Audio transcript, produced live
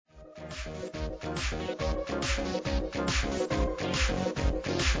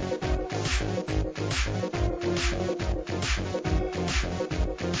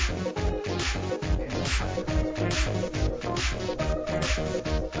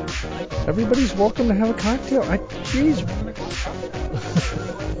Everybody's welcome to have a cocktail. Jeez.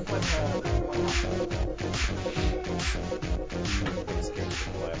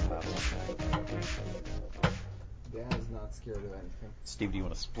 Dad's not scared of anything. Steve, do you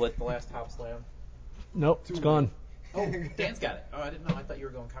want to split the last top slab? Nope, it's gone. Oh, Dan's got it. Oh, I didn't know. I thought you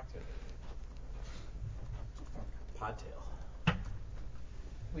were going cocktail. Podtail.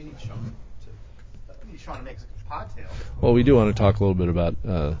 We need Sean to make a podtail. Well, we do want to talk a little bit about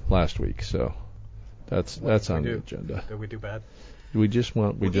last week, so that's on the agenda. Did we do bad? We just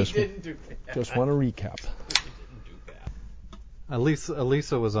want to recap. Didn't do bad.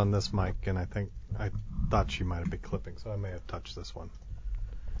 Elisa was on this mic, and I thought she might have been clipping, so I may have touched this one.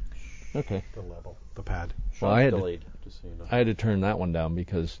 Okay. The level, the pad. Well, I had to turn that one down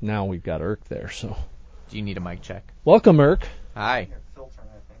because now we've got Irk there. So. Do you need a mic check? Welcome, Irk. Hi.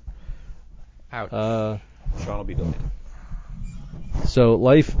 Ouch. Sean will be delayed. So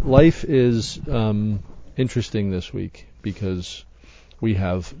life is interesting this week because we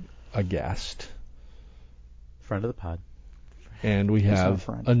have a guest. Friend of the pod. And we have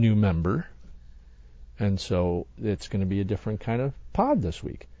a new member. And so it's going to be a different kind of pod this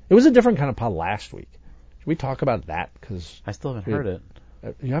week. It was a different kind of pod last week. Should we talk about that? Because I still haven't heard it.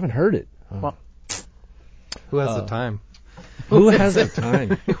 You haven't heard it? Well, who has the time? Who has the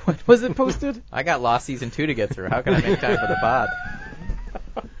time? When was it posted? I got Lost Season 2 to get through. How can I make time for the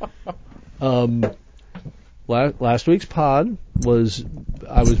pod? Last week's pod I was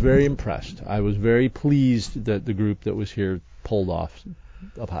very impressed. I was very pleased that the group that was here pulled off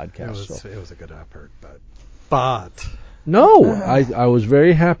a podcast. It was a good effort, but no, I was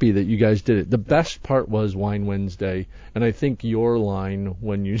very happy that you guys did it. The best part was Wine Wednesday, and I think your line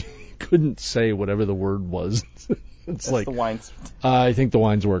when you couldn't say whatever the word was. It's that's like the wine's. I think the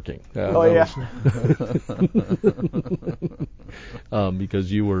wine's working.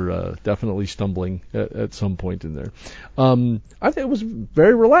 Because you were definitely stumbling at some point in there. I think it was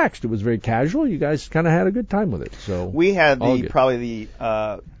very relaxed. It was very casual. You guys kind of had a good time with it. So we had probably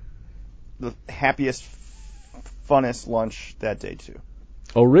the happiest, funnest lunch that day too.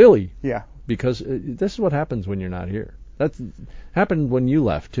 Oh, really? Yeah. Because this is what happens when you're not here. That happened when you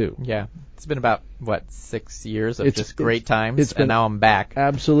left too. Yeah. It's been about, 6 years of just great times, and now I'm back.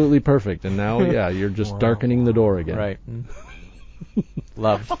 Absolutely perfect. And now, you're just darkening the door again. Right.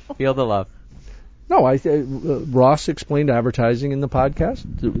 Love. Feel the love. No, Ross explained advertising in the podcast.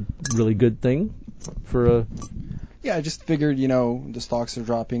 Really good thing for a... Yeah, I just figured, the stocks are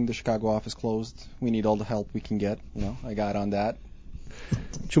dropping, the Chicago office closed. We need all the help we can get. I got on that.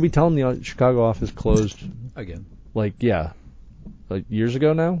 Should we tell them the Chicago office closed? Again. Like years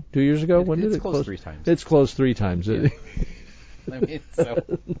ago now? 2 years ago? When did it close? It's closed 3 times. It's closed 3 times. Yeah.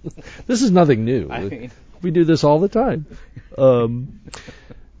 This is nothing new. We do this all the time.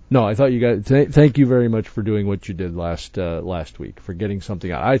 No, I thought you guys... Thank you very much for doing what you did last week, for getting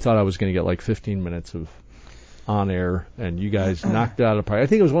something out. I thought I was going to get 15 minutes of on air, and you guys knocked it out of the park. I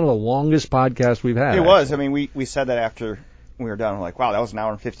think it was one of the longest podcasts we've had. It was. I mean, we said that after we were done. We're like, wow, that was an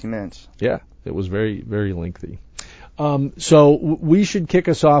hour and 15 minutes. Yeah, it was very, very lengthy. So we should kick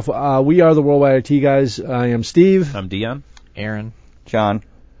us off. We are the Worldwide IT guys. I am Steve. I'm Dion. Aaron. John.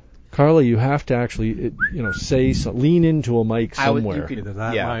 Carla, you have to actually, say, lean into a mic somewhere. Either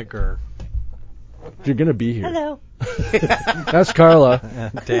that mic or... You're going to be here. Hello. That's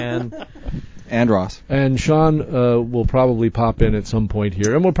Carla. Dan. And Ross. And Sean will probably pop in at some point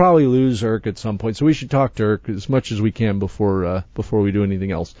here. And we'll probably lose Irk at some point. So we should talk to Irk as much as we can before we do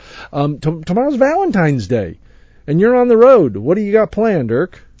anything else. Tomorrow's Valentine's Day. And you're on the road. What do you got planned,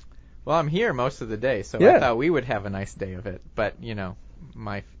 Irk? Well, I'm here most of the day, so I thought we would have a nice day of it. But,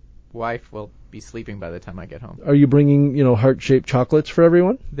 my wife will be sleeping by the time I get home. Are you bringing, heart-shaped chocolates for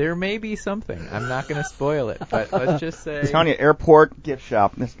everyone? There may be something. I'm not going to spoil it, but let's just say... I'm telling you, airport gift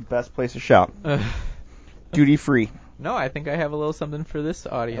shop. This is the best place to shop. Duty free. No, I think I have a little something for this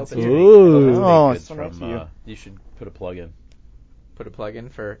audience. Ooh. It's so nice of you. You should put a plug in. Put a plug in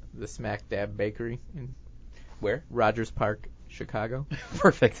for the Smack Dab Bakery in Where? Rogers Park, Chicago.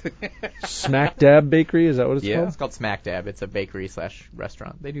 Perfect. Smack Dab Bakery, is that what it's called? It's called Smack Dab. It's a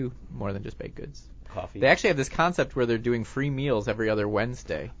bakery/restaurant. They do more than just baked goods. Coffee. They actually have this concept where they're doing free meals every other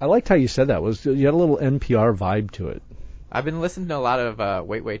Wednesday. I liked how you said that. You had a little NPR vibe to it. I've been listening to a lot of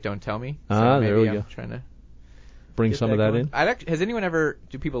Wait, Don't Tell Me. So there we I'm go. trying to bring Get some of that going. in. Has anyone ever?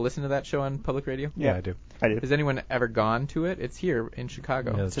 Do people listen to that show on public radio? Yeah, I do. I do. Has anyone ever gone to it? It's here in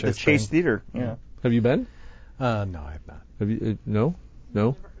Chicago. Yeah, It's at the Chase Theater. Yeah. Have you been? No, I have not. Have you? No.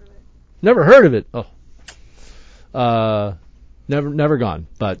 Never heard of it. Oh. Never gone.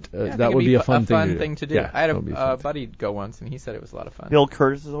 But Yeah, I think that it'd would be a fun thing to do. Yeah, I had that would be a fun. buddy go once, and he said it was a lot of fun. Bill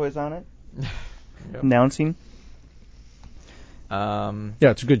Curtis is always on it, Yep. announcing. Yeah,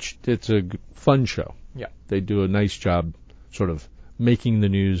 it's a fun show. Yeah. They do a nice job, sort of making the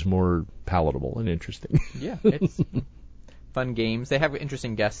news more palatable and interesting. Yeah, it's fun games. They have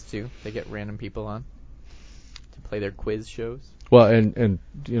interesting guests too. They get random people on to play their quiz shows. Well, and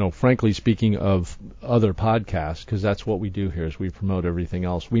frankly, speaking of other podcasts, because that's what we do here is we promote everything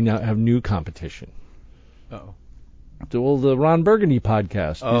else. We now have new competition. Uh-oh. Well, the Ron Burgundy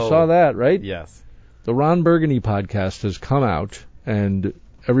podcast. You Oh. saw that, right? Yes. The Ron Burgundy podcast has come out, and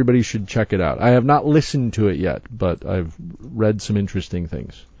everybody should check it out. I have not listened to it yet, but I've read some interesting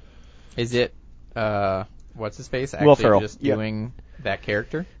things. Is it what's his face Will actually Ferrell. just Yeah. doing that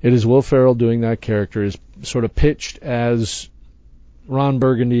character? It is Will Ferrell doing that character, is sort of pitched as Ron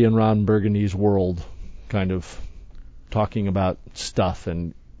Burgundy and Ron Burgundy's world, kind of talking about stuff,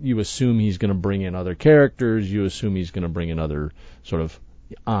 and you assume he's going to bring in other characters, you assume he's going to bring in other sort of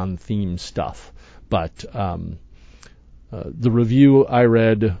on-theme stuff. But the review I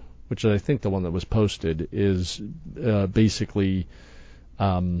read, which is I think the one that was posted, is basically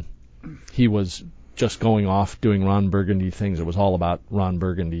he was just going off doing Ron Burgundy things. It was all about Ron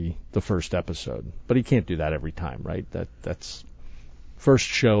Burgundy the first episode. But he can't do that every time, right? That's first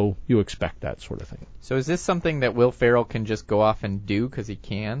show, you expect that sort of thing. So is this something that Will Ferrell can just go off and do because he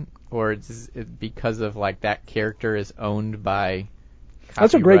can, or is it because of like that character is owned by copyright?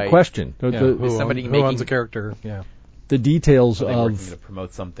 That's a great question. Yeah, Is somebody who making- owns a character? Yeah. The details Are they working of to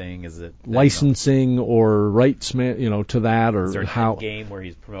promote something? Is it licensing or rights, to that, or Is there an how? end game where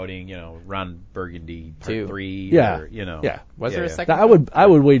he's promoting, Ron Burgundy Part Two. 3? Yeah. Or, Yeah. Was there a yeah. second? I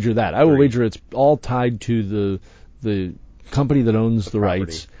would wager that. I would 3. wager it's all tied to the company that owns the property,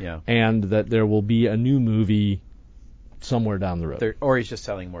 rights, yeah. and that there will be a new movie somewhere down the road. Or he's just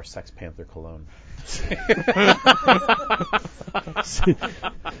selling more Sex Panther cologne.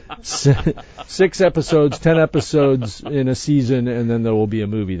 6 episodes, 10 episodes in a season, and then there will be a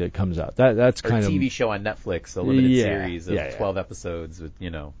movie that comes out. That's Or kind a of TV show on Netflix, a limited Yeah, series of yeah. 12 episodes with,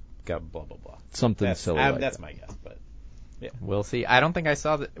 got blah, blah, blah. something That's, silly like that's that. my guess, but We'll see. I don't think I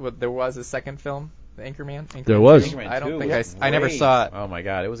saw that. There was a second film, The Anchorman. There was. Anchorman Anchorman I don't 2 think was I never great. saw it. Oh my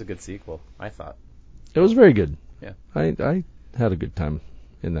god, it was a good sequel, I thought. It was very good. Yeah. I had a good time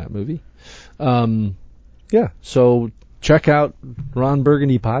in that movie. Yeah, so check out Ron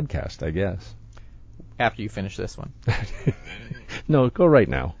Burgundy podcast, I guess. After you finish this one. No, go right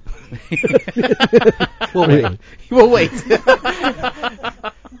now. We'll wait. We'll wait.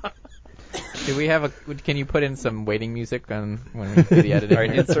 Do we have can you put in some waiting music on when we do the editing? All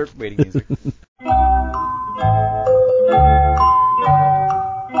right, insert waiting music.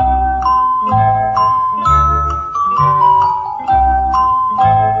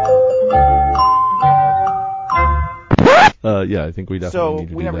 Yeah, I think we definitely So need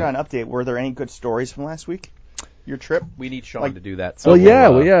to we do never that. got an update. Were there any good stories from last week? Your trip? We need Sean Like- to do that.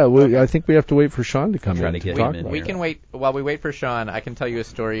 Well, we'll, I think we have to wait for Sean to come Try in to to get talk him in about We it. can wait. While we wait for Sean, I can tell you a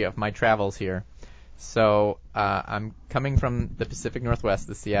story of my travels here. So I'm coming from the Pacific Northwest,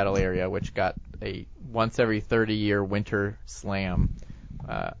 the Seattle area, which got a once every 30-year winter slam,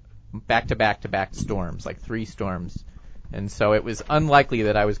 back-to-back-to-back storms, like 3 storms. And so it was unlikely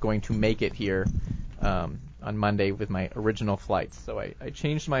that I was going to make it here on Monday with my original flights. So I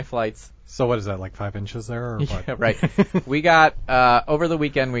changed my flights. So what is that, like 5 inches there? Or what? Yeah, right. We got, over the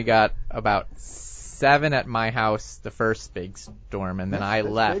weekend, we got about 7 at my house, the first big storm, and then I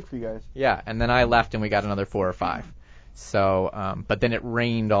That's left. big for you guys. Yeah, and then I left and we got another 4 or 5. So, but then it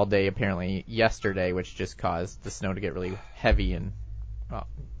rained all day apparently yesterday, which just caused the snow to get really heavy and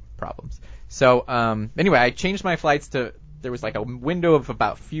problems. So, anyway, I changed my flights to, there was like a window of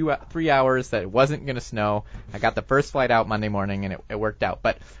about 3 hours that it wasn't going to snow. I got the first flight out Monday morning and it worked out.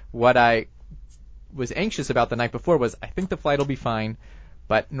 But what I was anxious about the night before was I think the flight will be fine.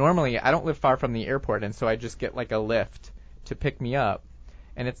 But normally I don't live far from the airport, and so I just get like a Lyft to pick me up,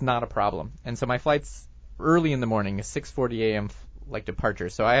 and it's not a problem. And so my flight's early in the morning, a 6:40 a.m. like departure.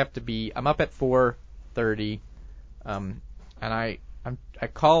 So I have to be, I'm up at 4:30, and I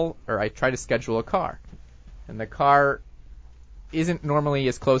call, or I try to schedule a car, and the car isn't normally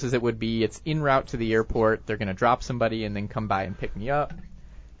as close as it would be. It's en route to the airport. They're going to drop somebody and then come by and pick me up.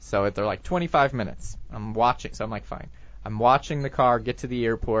 So they're like 25 minutes. I'm watching, so I'm like, fine. I'm watching the car get to the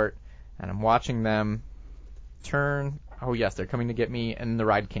airport, and I'm watching them turn. Oh yes, they're coming to get me, and the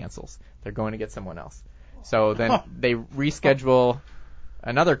ride cancels. They're going to get someone else. So then they reschedule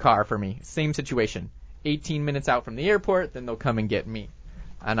another car for me. Same situation. 18 minutes out from the airport, then they'll come and get me.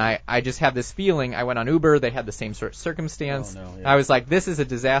 And I just have this feeling. I went on Uber. They had the same sort of circumstance. Oh, no, yeah. I was like, this is a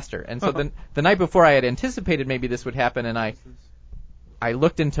disaster. And so the night before, I had anticipated maybe this would happen, and I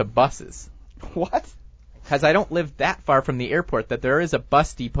looked into buses. What? Because I don't live that far from the airport, that there is a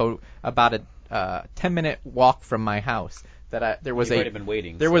bus depot about a 10-minute walk from my house. There was You've already been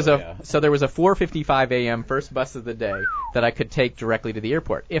waiting. there so, was yeah. there was a 4:55 a.m. first bus of the day that I could take directly to the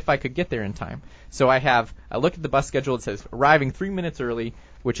airport if I could get there in time. So I look at the bus schedule. It says arriving 3 minutes early,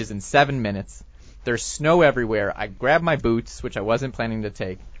 which is in 7 minutes. There's snow everywhere. I grab my boots, which I wasn't planning to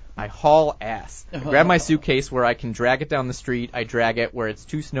take. I haul ass. I grab my suitcase where I can drag it down the street. I drag it where it's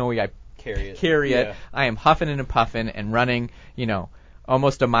too snowy. I carry it. Yeah. I am huffing and puffing and running,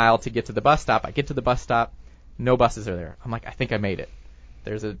 almost a mile to get to the bus stop. I get to the bus stop. No buses are there. I'm like, I think I made it.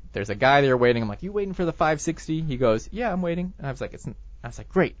 There's a guy there waiting. I'm like, you waiting for the 560? He goes, yeah, I'm waiting. And I was like,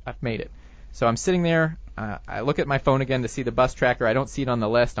 great, I've made it. So I'm sitting there. I look at my phone again to see the bus tracker. I don't see it on the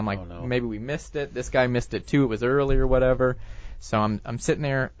list. I'm like, Oh, no. maybe we missed it. This guy missed it too. It was early or whatever. So I'm sitting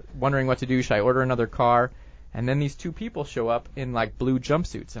there wondering what to do. Should I order another car? And then these two people show up in like blue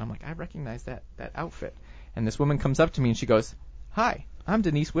jumpsuits, and I'm like, I recognize that outfit. And this woman comes up to me and she goes, "Hi, I'm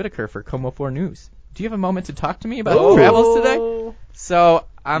Denise Whitaker for Como 4 News. Do you have a moment to talk to me about travels today?" So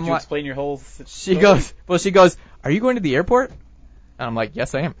I'm Did you like, explain your whole she goes, "Are you going to the airport?" And I'm like,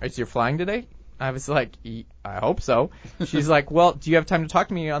 "Yes, I am. You're flying today?" I was like, I hope so. She's like, "Well, do you have time to talk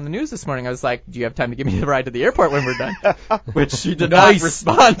to me on the news this morning?" I was like, "Do you have time to give me the ride to the airport when we're done?" Which she did not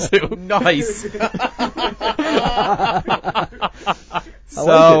respond to. Nice.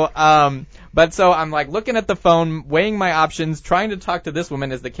 So I'm like looking at the phone, weighing my options, trying to talk to this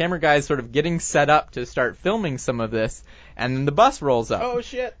woman as the camera guy is sort of getting set up to start filming some of this, and then the bus rolls up. Oh,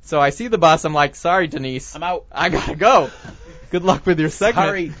 shit. So I see the bus. I'm like, "Sorry, Denise. I'm out. I gotta go. Good luck with your segment."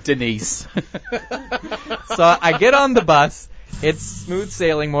 Sorry, Denise. So I get on the bus. It's smooth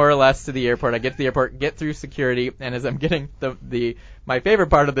sailing more or less to the airport. I get to the airport, get through security, and as I'm getting my favorite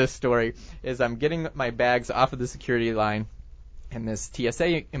part of this story is I'm getting my bags off of the security line, and this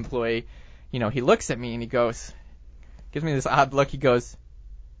TSA employee, he looks at me and he gives me this odd look. He goes,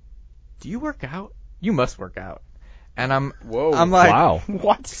 "Do you work out? You must work out." And I'm like, Wow.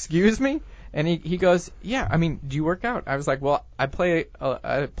 "What? Excuse me?" And he goes, "Yeah, I mean, do you work out?" I was like, "Well, I play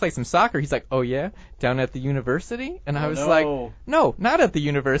some soccer." He's like, "Oh yeah, down at the university?" And I was like, "No, not at the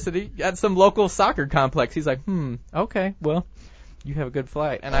university, at some local soccer complex." He's like, "Okay, well, you have a good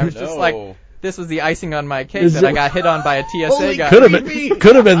flight." And I was just like, this was the icing on my cake that I got hit on by a TSA guy. Could have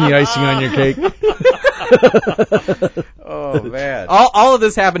been the icing on your cake. Oh, man. All of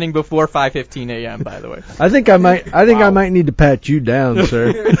this happening before 5:15 a.m. By the way. I think I might need to pat you down,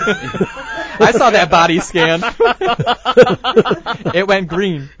 sir. I saw that body scan. It went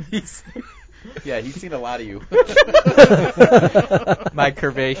green. Yeah, he's seen a lot of you. My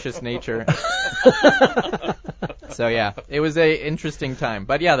curvaceous nature. So yeah, it was a interesting time.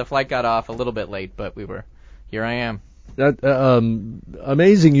 But yeah, the flight got off a little bit late, but here I am. That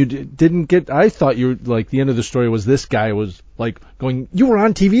amazing. You didn't get. I thought you were like the end of the story was this guy was like going. You were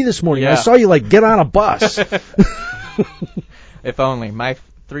on TV this morning. Yeah. I saw you like get on a bus. If only my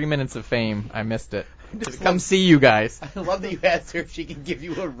 3 minutes of fame, I missed it. Come see you guys. I love that you asked her if she can give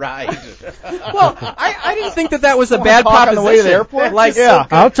you a ride. Well, I didn't think that was a bad talk on the way to the proposition. airport? Like, Yeah,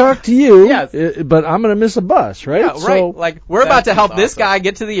 I'll talk to you. Yes. But I'm gonna miss a bus, right? yeah, right. So, Like, we're about to That's help this awesome. guy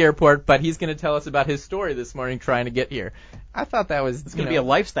get to the airport, but he's going to tell us about his story this morning trying to get here. I thought that was It's going to be a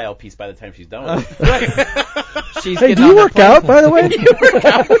lifestyle piece by the time she's done with it. Right. She's hey, getting do on you the work plane. out, by the way?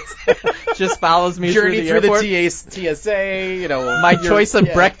 Just follows me Journey through the through airport. the TSA, My choice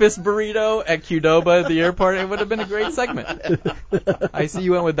of breakfast burrito at Qdoba at the airport, it would have been a great segment. I see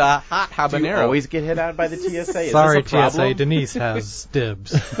you went with the hot Do you habanero. always get hit on by the TSA? Is Sorry, this a problem? TSA. Denise has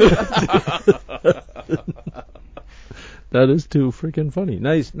dibs. That is too freaking funny.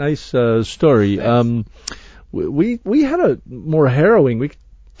 Nice story. We had a more harrowing. We could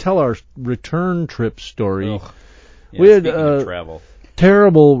tell our return trip story. Ugh. Yeah, We had, speaking of travel.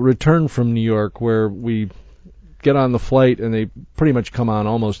 Terrible return from New York where we get on the flight and they pretty much come on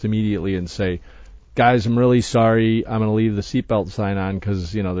almost immediately and say, "Guys, I'm really sorry. I'm going to leave the seatbelt sign on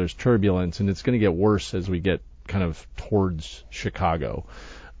because there's turbulence and it's going to get worse as we get kind of towards Chicago."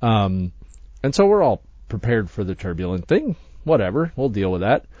 And so we're all prepared for the turbulent thing. Whatever, we'll deal with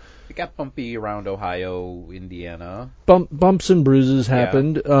that. It got bumpy around Ohio, Indiana. Bumps and bruises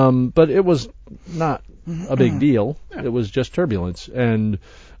happened, but it was not a big deal. It was just turbulence. And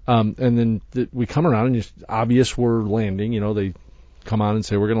And then we come around and it's obvious we're landing. They come on and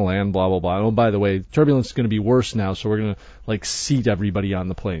say we're going to land, blah, blah, blah. Oh, by the way, turbulence is going to be worse now, so we're going to seat everybody on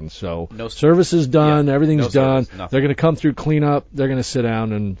the plane. So No service is done, everything's no done. service, nothing. They're going to come through cleanup. They're going to sit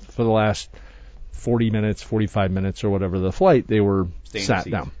down, and for the last 40 minutes, 45 minutes, or whatever the flight, they were Stay in sat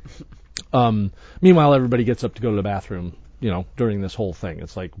your down. Meanwhile, everybody gets up to go to the bathroom, during this whole thing.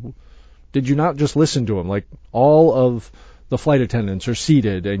 It's like, did you not just listen to them? Like, all of the flight attendants are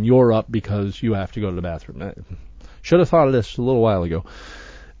seated, and you're up because you have to go to the bathroom. Should have thought of this a little while ago.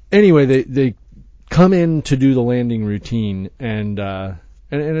 Anyway, they come in to do the landing routine, and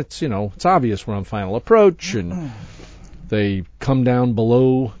it's it's obvious we're on final approach, and they come down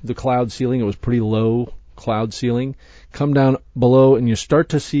below the cloud ceiling. It was pretty low cloud ceiling. Come down below, and you start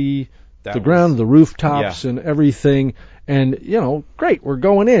to see the ground, the rooftops, and everything. And great, we're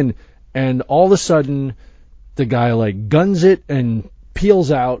going in, and all of a sudden, the guy guns it and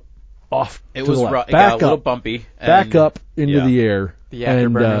peels out off. It to was the left. rough. It Back got a little up, bumpy. back up into yeah. the air. The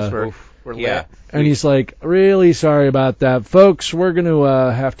and, afterburners were lit. Yeah. and he's like, really sorry about that, folks. We're going to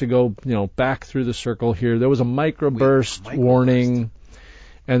have to go, back through the circle here. There was a microburst warning,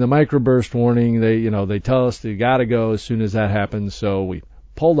 and the microburst warning, they tell us you got to go as soon as that happens. So we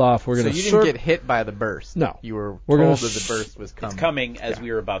pulled off. We're So going to you didn't get hit by the burst. No. You were We're told gonna that the burst was coming. It's coming as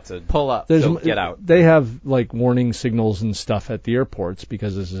we were about to Pull up. So get out. They have warning signals and stuff at the airports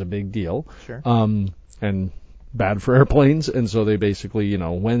because this is a big deal. Sure. And bad for airplanes, and so they basically,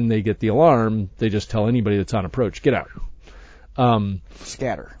 when they get the alarm, they just tell anybody that's on approach, get out.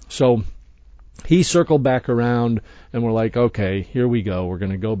 Scatter. So he circled back around, and we're like, okay, here we go. We're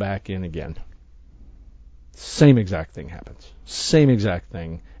going to go back in again. Same exact thing happens. Same exact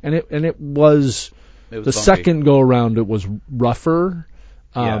thing. And it was It was the bumpy. second go around, it was rougher.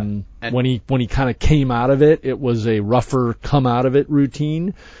 Yeah. And- When he kind of came out of it, it was a rougher come out of it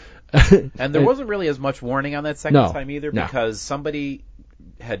routine. And there wasn't really as much warning on that second No, time either no. because somebody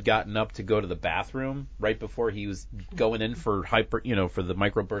had gotten up to go to the bathroom right before he was going in for for the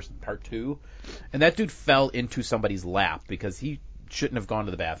microburst part 2. And that dude fell into somebody's lap because he shouldn't have gone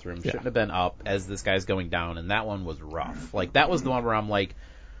to the bathroom, shouldn't have been up as this guy's going down, and that one was rough. That was the one where I'm like,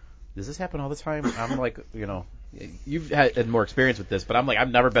 does this happen all the time? I'm like, you've had more experience with this, but I'm like, I've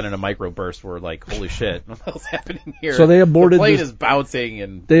never been in a microburst where holy shit, what else happening here? So they aborted the plane this- is bouncing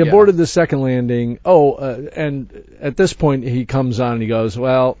and They aborted the second landing. And at this point he comes on and he goes,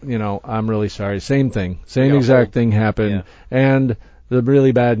 well, I'm really sorry. Same thing. Same got exact hold. thing happened. Yeah. And the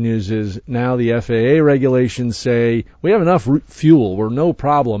really bad news is now the FAA regulations say we have enough fuel. We're no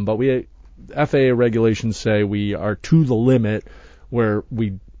problem, but FAA regulations say we are to the limit where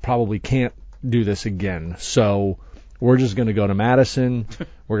we probably can't do this again. So we're just going to go to Madison.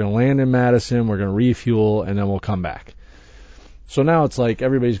 We're going to land in Madison. We're going to refuel, and then we'll come back. So now it's like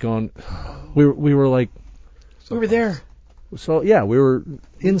everybody's going. We were like, we were there. so yeah, we were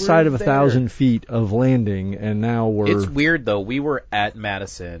inside of there. 1,000 feet of landing, and now we're. It's weird though. We were at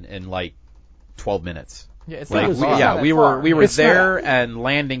Madison in 12 minutes. Yeah, it's Like, not far. we were It's there and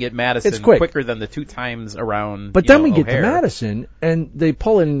landing at Madison It's quick. quicker than the 2 times around. But then we get to O'Hare. Madison, and they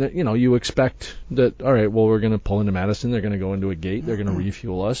pull in. You expect that. All right, well, we're going to pull into Madison. They're going to go into a gate. They're going to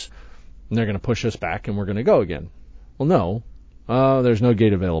refuel us, and they're going to push us back, and we're going to go again. Well, no. There's no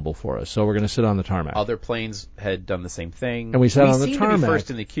gate available for us, so we're going to sit on the tarmac. Other planes had done the same thing. And we sat on the seemed tarmac. to be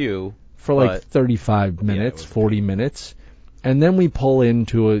first in the queue. for but- 35 minutes, it was 40 minutes, and then we pull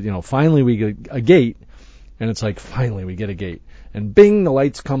into finally we get a gate, and it's like, finally we get a gate. And bing, the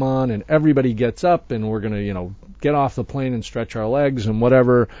lights come on, and everybody gets up, and we're going to, get off the plane and stretch our legs and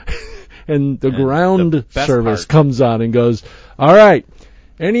whatever. And the ground the best service part- comes on and goes, all right,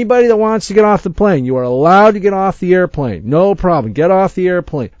 anybody that wants to get off the plane, you are allowed to get off the airplane. No problem. Get off the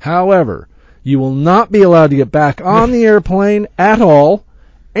airplane. However, you will not be allowed to get back on the airplane at all,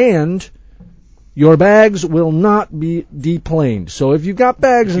 and your bags will not be deplaned. So if you've got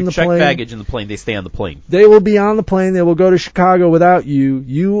bags If in you the check plane, baggage in the plane, they stay on the plane. they will be on the plane. They will go to Chicago without you.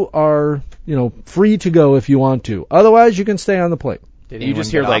 You are, free to go if you want to. Otherwise, you can stay on the plane. Did You anyone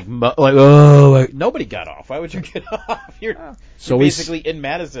just hear get off? nobody got off. Why would you get off? You're So we basically in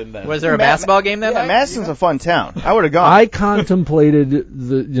Madison then. Was there a basketball game that Yeah, night? Madison's a fun town. I would have gone. I contemplated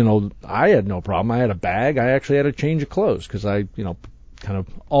I had no problem. I had a bag. I actually had a change of clothes because I, kind of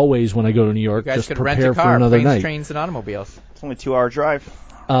always when I go to New York, You guys just could prepare rent a for car, another planes, night. trains, and automobiles. It's only a 2-hour drive.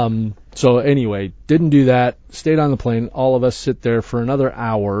 So anyway, didn't do that. Stayed on the plane. All of us sit there for another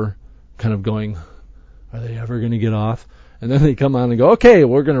hour, kind of going, are they ever going to get off? And then they come on and go, okay,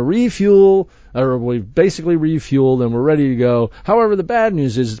 we're going to refuel, or we've basically refueled and we're ready to go. However, the bad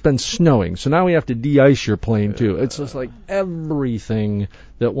news is it's been snowing, so now we have to de-ice your plane too. It's just like everything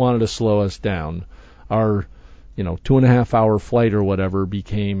that wanted to slow us down. Our, 2.5 hour flight or whatever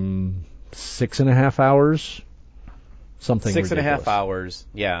became 6.5 hours. Something 6.5 ridiculous. hours,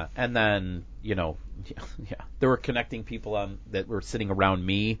 yeah. And then, there were connecting people that were sitting around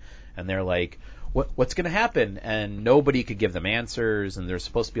me, and they're like, what's going to happen? And nobody could give them answers, and they're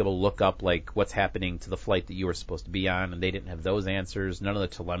supposed to be able to look up, like, what's happening to the flight that you were supposed to be on, and they didn't have those answers. None of the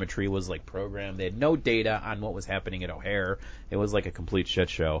telemetry was, like, programmed. They had no data on what was happening at O'Hare. It was like a complete shit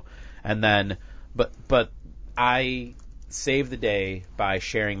show. And then, but I saved the day by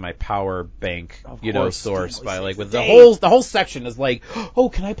sharing my power bank, source by like with the whole section is like, oh,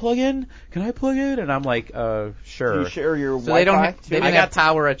 can I plug in? And I'm like, sure. Do you share your So Wi-Fi? they didn't have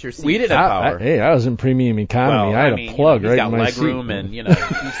power at your seat. We didn't have power. I was in premium economy. I had a plug right in my seat. He's got leg room, and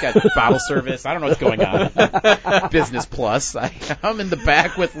he's got bottle service. I don't know what's going on. Business Plus. I'm in the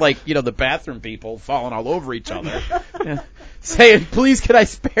back with the bathroom people falling all over each other, saying, "Please, can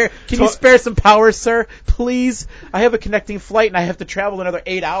you spare some power, sir? Please, I have a connecting flight and I have to travel another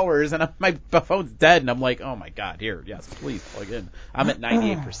 8 hours, and my phone's dead." And I'm like, "Oh my God, here, yes, please plug in." I'm at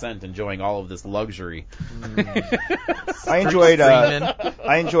 98%, enjoying all of this luxury.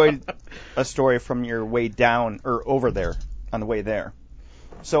 I enjoyed a story from your way down or over there on the way there.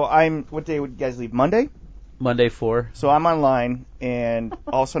 So what day would you guys leave? Monday? Monday 4. So I'm online, and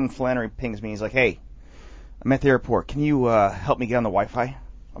all of a sudden Flannery pings me. He's like, "Hey, I'm at the airport. Can you help me get on the Wi-Fi?"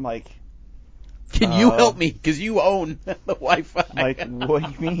 I'm like, "Can you help me? Because you own the Wi-Fi." Like, what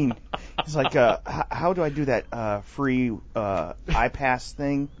do you mean? He's like, how do I do that free iPass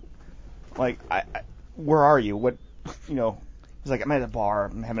thing? Like, where are you? What, He's like, "I'm at a bar.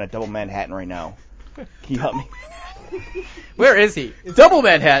 I'm having a double Manhattan right now. Can you help me?" Where is he? Double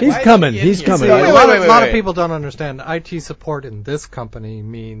Manhattan. He's coming. He's coming. Wait, A lot wait. of people don't understand. IT support in this company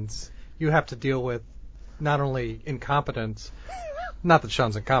means you have to deal with not only incompetence, not that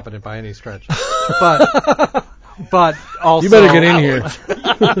Sean's incompetent by any stretch, but also You better get in here.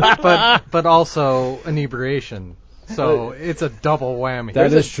 but also inebriation. So it's a double whammy.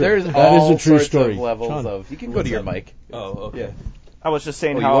 That is true. There's That all is a true sorts story. of levels Sean, of. You can go to your mic. Oh, okay. Yeah. I was just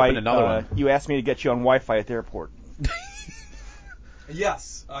saying Oh, you how opened another one. you asked me to get you on Wi-Fi at the airport.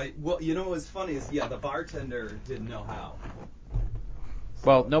 Yes. Well, what's funny is, the bartender didn't know how.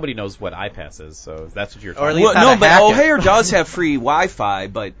 Well, nobody knows what iPass is, so that's what you're Or at talking least about. how Well, to no, but hack it. O'Hare does have free Wi-Fi,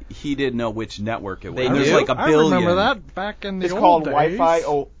 but he didn't know which network it was. They There's do? like a I billion. remember that back in the It's old called days. Wi-Fi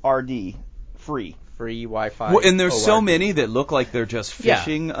ORD, free. Free Wi-Fi. Well, and there's so ORD. many that look like they're just Yeah.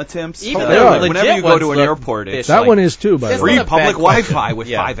 phishing attempts. Even the legit Whenever you go to ones an look airport, it's that like one is too, by the That's way. free not a public bad question. Wi-Fi with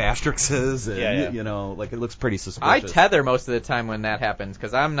Yeah. 5 asterisks, and Yeah. like it looks pretty I suspicious. tether most of the time when that happens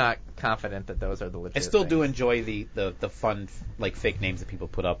because I'm not confident that those are the legit I still do things. enjoy the fun fake names that people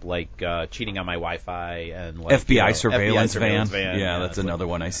put up, like cheating on my Wi-Fi and like, FBI surveillance surveillance van. Yeah, that's like another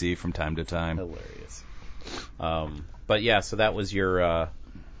one I see from time to time. hilarious. But yeah, so that was your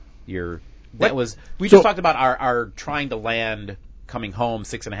that was we just talked about our trying to land coming home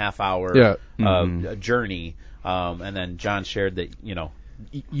 6.5 hour journey, and then John shared that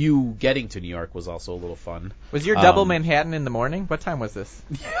you getting to New York was also a little fun. Was your double Manhattan in the morning? What time was this?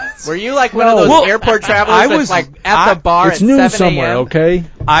 Were you like one of those Well, airport travelers I that's was- like at the bar It's at noon 7 somewhere, a.m.? okay?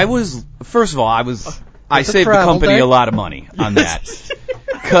 First of all, I a saved the travel company day. a lot of money on that.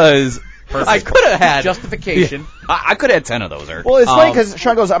 Because I could have had Justification. I could have had 10 of those, Eric. Well, it's funny because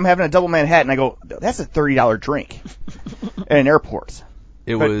Sean goes, "I'm having a double Manhattan." I go, "That's a $30 drink at an airport."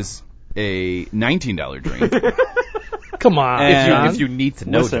 It was a $19 drink. Come on, And if you need to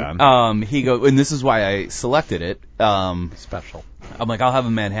know, Listen, John. He goes, and this is why I selected it. Special. I'm like, "I'll have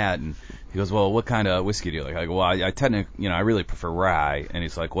a Manhattan." He goes, "Well, what kind of whiskey do you like?" I go, "Well, I technically, I really prefer rye." And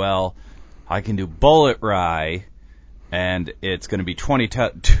he's like, "Well, I can do Bullet Rye, and it's going to be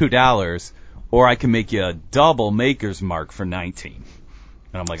 $22, or I can make you a double Maker's Mark for $19."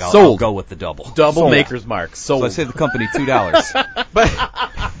 And I'm like, I'll Sold. go with the double. Double Maker's Mark. So I saved the company $2.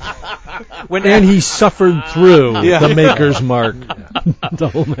 and he suffered through the Maker's Mark.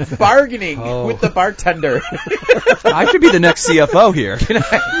 Double man. bargaining with the bartender. I should be the next CFO here.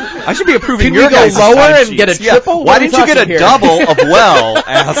 I should be approving Can your we go guys' lower time and get a sheets. triple? Yeah. What Why are we didn't you get a talking here? double of well,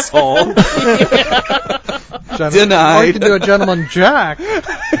 asshole? Denied. Or you can do a gentleman jack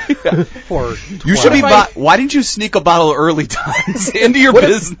for You should be. What if Why didn't you sneak a bottle of early times into your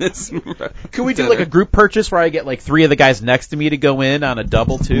business? Can we do like a group purchase where I get like 3 of the guys next to me to go in on a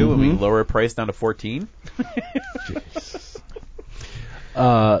double too, and we lower a price down to 14?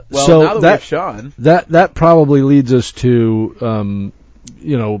 Well, so now that we have Sean, that probably leads us to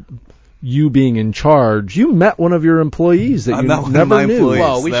you being in charge. You met one of your employees that I you met one of never my knew. employees.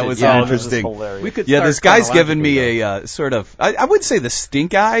 Well, we that should- was yeah, interesting. hilarious. we could. Yeah, start this guy's given me chronologically, a sort of, I wouldn't say the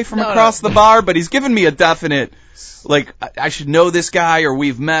stink eye from No, across the bar, but he's given me a definite, like, I should know this guy, or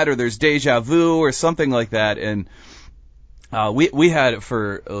we've met, or there's deja vu, or something like that. And we had it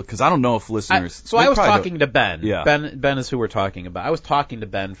for, because I don't know if listeners. So I was talking to Ben. Yeah. Ben is who we're talking about. I was talking to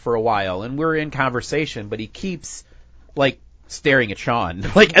Ben for a while, and we're in conversation, but he keeps like staring at Sean,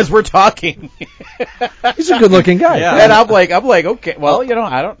 like as we're talking. He's a good-looking guy. And I'm like, okay, well,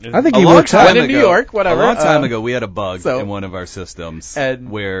 I don't. I think A he long works time out. in New ago- York, whatever. A long time ago, we had a bug so- in one of our systems And-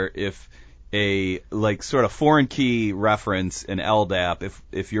 where if a like sort of foreign key reference in LDAP,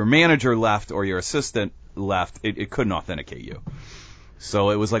 if your manager left or your assistant left, it couldn't authenticate you.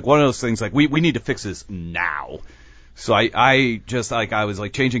 So it was like one of those things like we need to fix this now. So I just like I was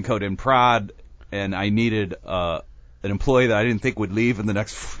like changing code in prod, and I needed an employee that I didn't think would leave in the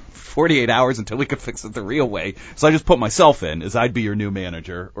next 48 hours until we could fix it the real way. So I just put myself in as I'd be your new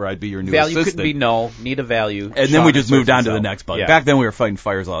manager or I'd be your new value assistant. couldn't be null. Need a value. And then Sean we just moved on inserts to the himself. next bug. Yeah. Back then we were fighting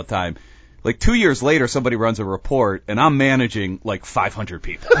fires all the time. Like 2 years later, somebody runs a report, and I'm managing like 500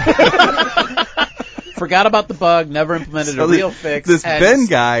 people. Forgot about the bug, never implemented So a real fix. this and Ben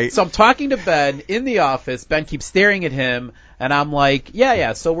guy- So I'm talking to Ben in the office. Ben keeps staring at him, and I'm like,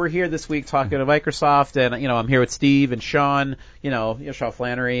 yeah. So we're here this week talking to Microsoft, and I'm here with Steve and Sean, Sean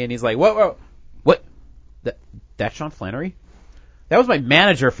Flannery, and he's like, what? That's Sean Flannery? That was my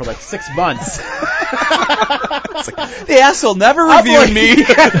manager for like 6 months. The asshole never I'm reviewed like- me.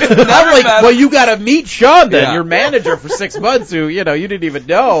 I'm like, well, you got to meet Sean then, Yeah. your manager for 6 months, who you didn't even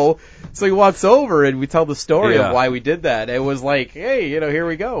know. So he walks over and we tell the story Yeah. of why we did that. It was like, hey, here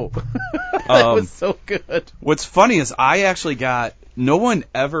we go. That was so good. What's funny is I actually no one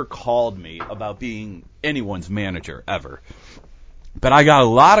ever called me about being anyone's manager ever. But I got a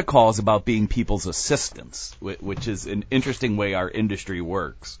lot of calls about being people's assistants, which is an interesting way our industry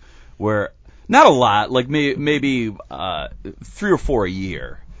works. Where, not a lot, like maybe 3 or 4 a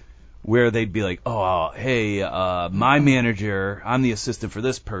year, where they'd be like, oh, hey, my manager, I'm the assistant for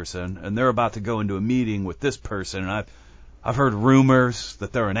this person, and they're about to go into a meeting with this person, and I've heard rumors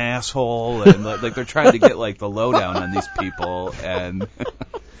that they're an asshole, and like they're trying to get like the lowdown on these people, and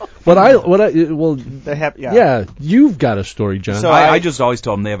They have, yeah, you've got a story, John. So I just always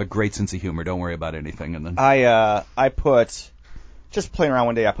told them they have a great sense of humor. Don't worry about anything. And then I put, just playing around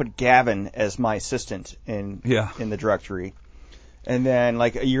one day, I put Gavin as my assistant in the directory. And then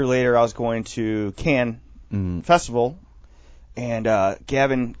like a year later, I was going to Cannes Festival, and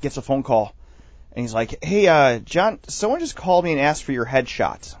Gavin gets a phone call, and he's like, hey, John, someone just called me and asked for your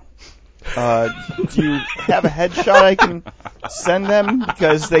headshot. Do you have a headshot I can send them?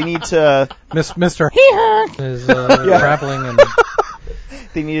 Because they need to... Mr. is traveling and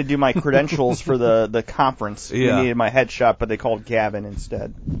They needed to do my credentials for the conference. Yeah. They needed my headshot, but they called Gavin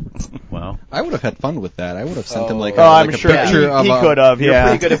instead. well, I would have had fun with that. I would have sent him like Oh, a, I'm like a sure picture of he a, could have, You're yeah.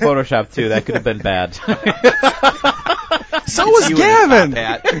 pretty good at Photoshop, too. That could have been bad. So was Gavin!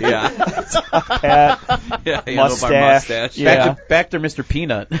 Pat, yeah, Pat, yeah, mustache. Yeah. Back to Mr.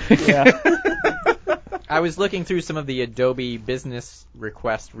 Peanut. Yeah. I was looking through some of the Adobe business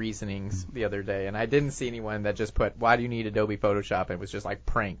request reasonings the other day, and I didn't see anyone that just put, why do you need Adobe Photoshop? It was just like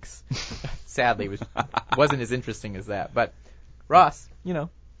pranks. Sadly, it wasn't as interesting as that. But, Ross,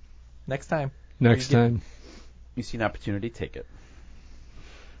 next time. Next time. You see an opportunity, take it.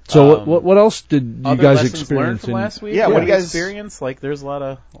 So what else did you Other guys lessons learned experience? from last week? Yeah, what do you guys- experience? Like, there's a lot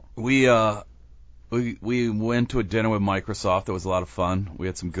of... we went to a dinner with Microsoft. That was a lot of fun. We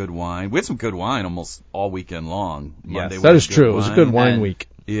had some good wine. We had some good wine almost all weekend long. Monday we That had is good true. It was a good wine And- week.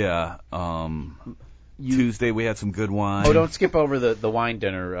 Yeah. Tuesday we had some good wine. Oh, don't skip over the wine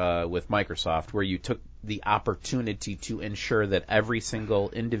dinner with Microsoft, where you took the opportunity to ensure that every single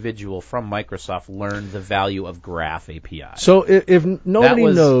individual from Microsoft learned the value of Graph API. So if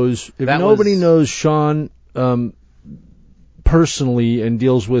nobody knows Sean personally and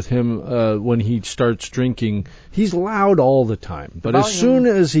deals with him when he starts drinking, he's loud all the time. But as soon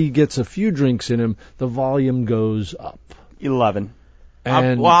as he gets a few drinks in him, the volume goes up. 11.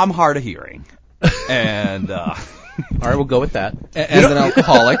 And I'm hard of hearing, and All right, we'll go with that. as an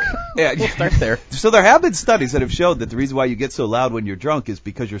alcoholic. yeah, We'll start there. So there have been studies that have showed that the reason why you get so loud when you're drunk is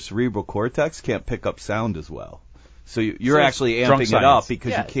because your cerebral cortex can't pick up sound as well. So you're So actually drunk amping it science. up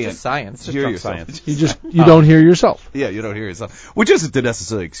because Yeah, you can't just science. hear drunk yourself. science. You don't hear yourself. Yeah, you don't hear yourself, which isn't to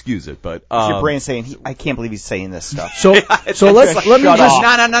necessarily excuse it, but Your brain's saying, I can't believe he's saying this stuff. So let me Shut just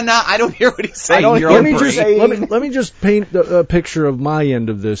off. no. I don't hear what he's saying. don't Your hear let own me brain. just let me just paint a picture of my end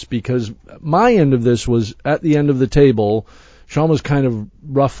of this, because my end of this was at the end of the table. Sean was kind of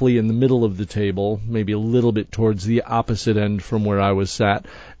roughly in the middle of the table, maybe a little bit towards the opposite end from where I was sat,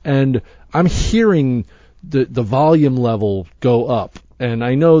 and I'm hearing the volume level go up. And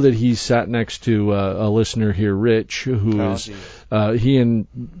I know that he's sat next to a listener here, Rich, who is he and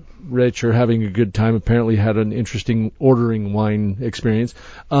Rich are having a good time. Apparently had an interesting ordering wine experience.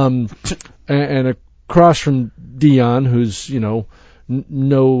 And across from Dion, who's,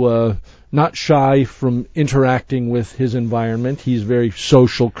 not shy from interacting with his environment. He's a very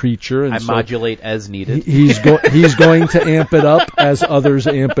social creature. And I so modulate as needed. he's going to amp it up as others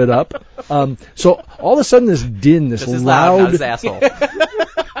amp it up. So all of a sudden this din, this This is loud, not loud, his asshole.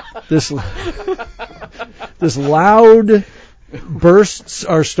 this loud bursts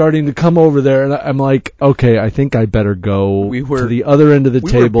are starting to come over there, and I'm like, okay, I think I better go to the other end of the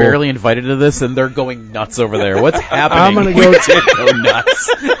We table. were barely invited to this, and they're going nuts over there. What's happening? I'm gonna We go. did go nuts.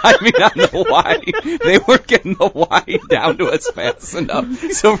 I mean, on the wine, they weren't getting the wine down to us fast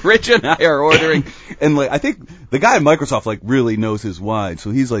enough. So Rich and I are ordering, and I think the guy at Microsoft really knows his wine,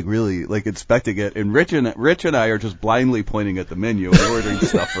 so he's really inspecting it. And Rich and I are just blindly pointing at the menu and ordering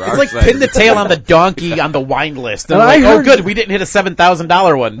stuff for our It's like side. pin the tail on the donkey on the wine list. And And like, I heard- oh, good, we didn't hit a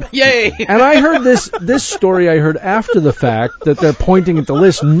 $7,000 one. Yay! And I heard this story. I heard after the fact that they're pointing at the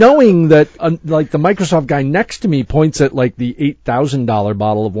list, knowing that the Microsoft guy next to me points at the $8,000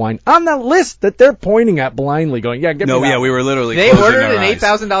 bottle of wine on that list that they're pointing at blindly, going, "Yeah, get me that." we were literally. They closing ordered our an eyes.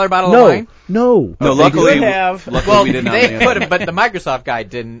 $8,000 bottle No, of wine? no. No, They luckily, could have. luckily we didn't have They any. could have, but the Microsoft guy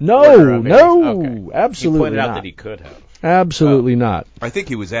didn't. No, order a very- no, Okay. He absolutely pointed out not. that he could have. Absolutely not. I think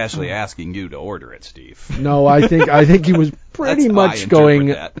he was actually asking you to order it, Steve. No, I think he was pretty That's how I much interpret going.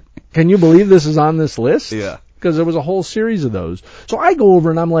 that. Can you believe this is on this list? Yeah. Because there was a whole series of those. So I go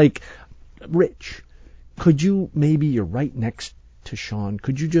over and I'm like, Rich, could you you're right next to Sean.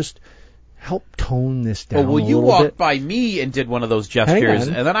 Could you just help tone this down Oh, well, a you little walked bit? by me and did one of those gestures,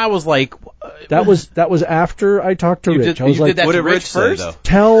 on. and then I was like, That was after I talked to You Rich. did- I was you like, did that What to did Rich Rich say, first?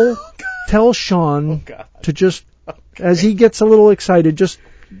 though? tell Sean to just, as he gets a little excited, just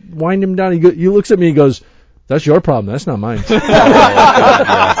wind him down. He looks at me and goes, "That's your problem. That's not mine."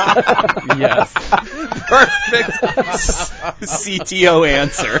 yes. Perfect CTO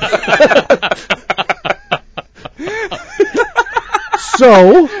answer.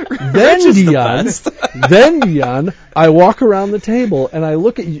 So then Dion, I walk around the table and I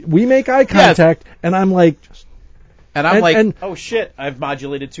look at you. We make eye contact, and I'm like, And I'm And- like, and- oh shit, I've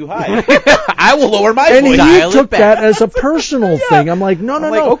modulated too high. I will lower my and voice. he Dial it took back. that as a personal thing. I'm like, no,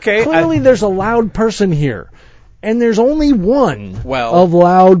 like, okay, Clearly, there's a loud person here. And there's only one Well, of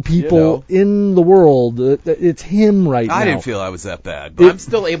loud people in the world. It's him right now. I didn't feel I was that bad. I'm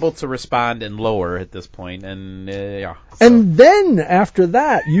still able to respond and lower at this point, and yeah. So. And then after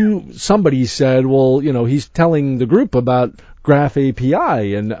that, somebody said, well, he's telling the group about Graph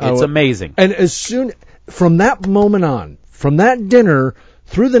API, and it's amazing. And as soon from that moment on, from that dinner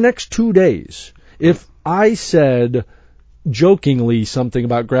through the next 2 days, if I said jokingly something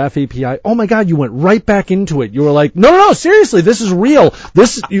about Graph API, oh my God, you went right back into it. You were like, no, seriously, this is real.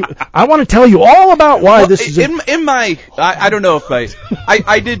 I want to tell you all about why this is. I don't know if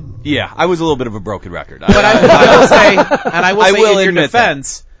I did. Yeah, I was a little bit of a broken record. But I will say, and I will say in your admit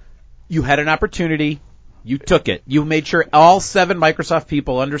defense, you had an opportunity. You took it. You made sure all 7 Microsoft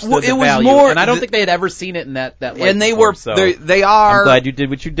people understood Well, the it was value, more and I don't the- think they had ever seen it in that light and they before, were so they are. I'm glad you did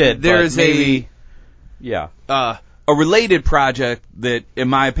what you did. There but is maybe, yeah. a related project that, in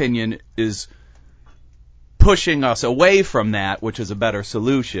my opinion, is pushing us away from that, which is a better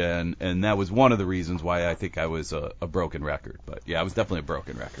solution, and that was one of the reasons why I think I was a broken record. But yeah, I was definitely a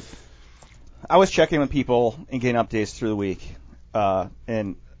broken record. I was checking with people and getting updates through the week,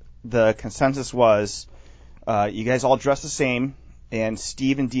 and the consensus was you guys all dressed the same, and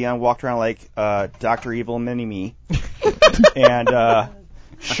Steve and Dion walked around like Dr. Evil and Mini-Me, and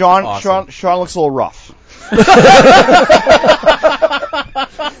Sean looks a little rough.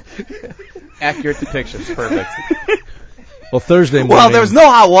 Accurate depictions, perfect. Well, Thursday morning. Well, there was no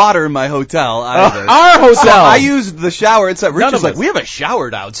hot water in my hotel either. Our hotel. So I used the shower inside. Rich None was of like, us. we have a shower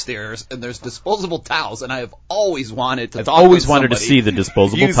downstairs, and there's disposable towels, and I have always wanted to I've talk always with wanted to somebody see the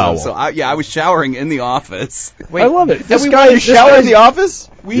disposable use them. towel. So I was showering in the office. I love it. This we guy wanted to shower in the office?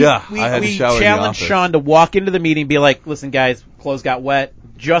 I had to shower in the challenged office. Sean to walk into the meeting and be like, listen, guys, clothes got wet.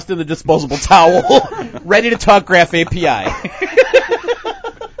 just in the disposable towel, ready to talk Graph API.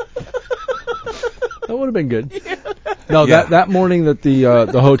 That would have been good. No, that morning that the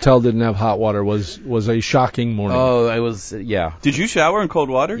hotel didn't have hot water was a shocking morning. Oh, I was, yeah. Did you shower in cold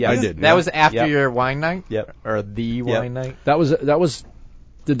water? Yeah, I did. That was after Yep. your wine night? Yep. Or the wine night? That was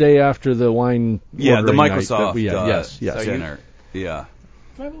the day after the wine. Yeah, the ordering night Microsoft that we had. Yes. dinner. Yeah.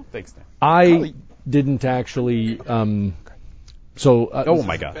 Well, thanks, Dan. I didn't actually. Oh,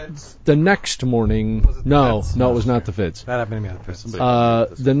 my God. The next morning, Was it the no, Fitz? it was not the Fitz. That happened to me at the Fitz.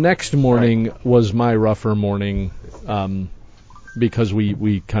 The next morning was my rougher morning, because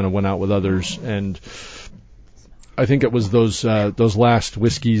we kind of went out with others, and I think it was those last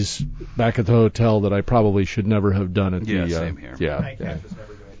whiskeys back at the hotel that I probably should never have done at Yeah, the. same here. Yeah.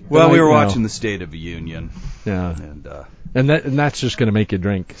 Well, we were No. watching the State of the Union, Yeah. and And that's just going to make you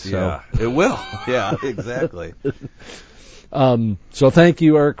drink. So. yeah, it will. Yeah, exactly. So thank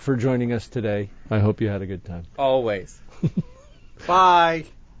you, Irk, for joining us today. I hope you had a good time. Always. Bye.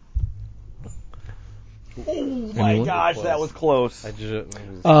 Oh my gosh, that was close.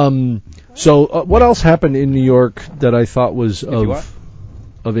 So what else happened in New York that I thought was you want.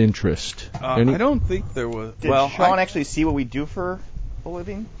 of interest? I don't think there was. Did Sean actually see what we do for a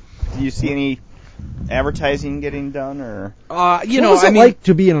living? Do you see any advertising getting done, or? What was it like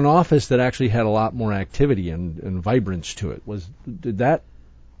to be in an office that actually had a lot more activity and vibrance to it? Did that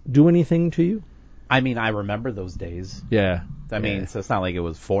do anything to you? I mean, I remember those days. Yeah. I mean, so it's not like it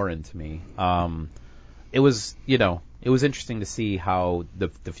was foreign to me. It was, it was interesting to see how the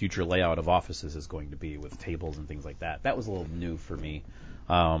future layout of offices is going to be with tables and things like that. That was a little new for me.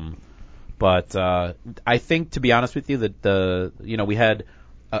 But I think, to be honest with you, that we had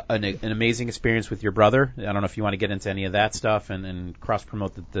an amazing experience with your brother. I don't know if you want to get into any of that stuff and cross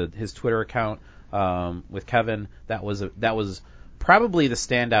promote his Twitter account with Kevin. That was probably the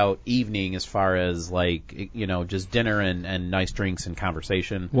standout evening as far as just dinner and nice drinks and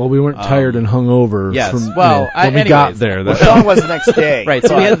conversation. Well, we weren't tired and hungover. Yes. From, Well, when we got there. Well, Sean was the next day. Right,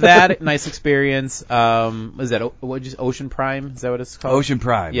 so we had that nice experience. Was that Ocean Prime? Is that what it's called? Ocean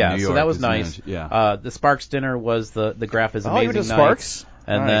Prime. Yeah, New so York that was is nice. Yeah. The Sparks dinner was the Graph is Oh, amazing you went to night. Sparks?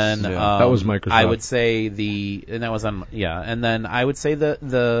 And Nice. then Yeah. That was Microsoft. I would say and then I would say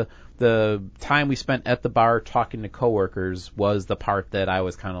the time we spent at the bar talking to coworkers was the part that I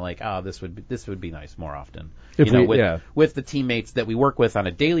was kind of like, this would be nice more often. With the teammates that we work with on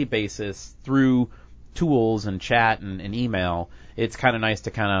a daily basis through tools and chat and email. It's kind of nice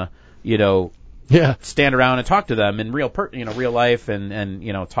to kind of stand around and talk to them in real life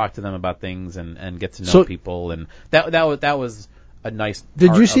and talk to them about things and get to know people, and that was a nice part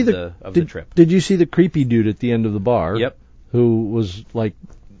Did you see of the trip. Did you see the creepy dude at the end of the bar? Yep. Who was like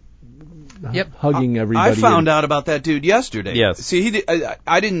hugging everybody? I found out about that dude yesterday. Yes. See,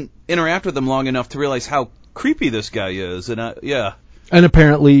 I didn't interact with him long enough to realize how creepy this guy is, and and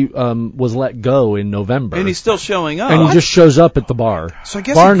apparently was let go in November. and he's still showing up. and he just shows up at the bar. So I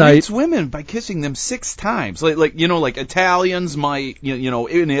guess bar he night. greets women by kissing them 6 times, like Italians might,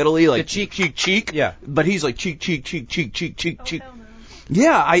 in Italy, like cheek, Yeah. But he's like cheek.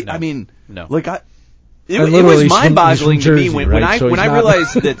 Yeah, I mean, No. like It And was literally mind-boggling he's from to me Jersey, when right? I So when he's I not-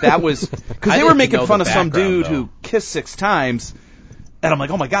 realized that was because I they were didn't making know fun the of some background, dude though. who kissed 6 times, and I'm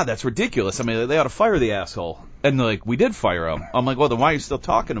like, oh my god, that's ridiculous. I mean, they ought to fire the asshole. And they're like, we did fire him. I'm like, well, then why are you still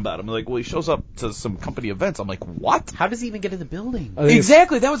talking about him? They're like, well, he shows up to some company events. I'm like, what? How does he even get in the building? I think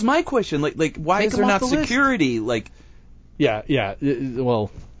Exactly, that was my question. Like, why Take is there him not off the list. security? Like, Yeah.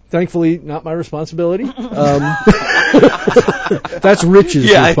 Well, thankfully, not my responsibility. That's Rich's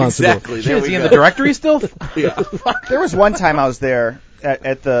responsibility. exactly. Shit, is he in the directory still? There was one time I was there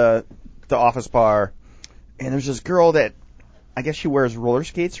at the office bar, and there's this girl that I guess she wears roller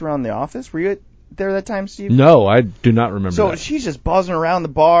skates around the office. Were you there that time, Steve? No, I do not remember So that. she's just buzzing around the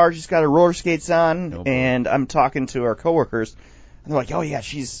bar. She's got her roller skates on, boy. and I'm talking to our coworkers, and they're like, "Oh yeah,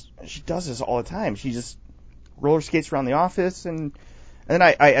 she does this all the time. She just roller skates around the office." And then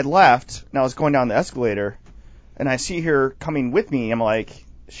I had left, and I was going down the escalator, and I see her coming with me. I'm like,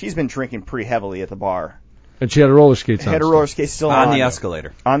 she's been drinking pretty heavily at the bar. And she had her roller skates on. Had her roller skates still on on the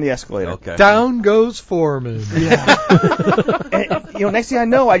escalator. On the escalator. Okay. Down goes Foreman. And, next thing I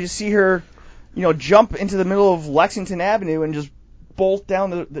know, I just see her, jump into the middle of Lexington Avenue and just bolt down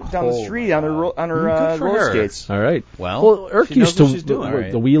the street on her Good for roller her. skates. All right. Well, Irk she knows used to what she's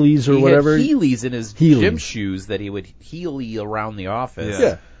doing. the wheelies or he whatever. had Heelys in his Heelys. gym shoes that he would heely around the office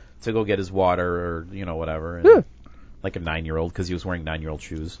Yeah. to go get his water or whatever. And Yeah. Like a 9-year-old because he was wearing 9-year-old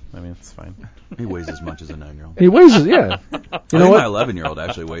shoes. I mean, it's fine. He weighs as much as a 9-year-old. He weighs it, yeah. You know what? My 11-year-old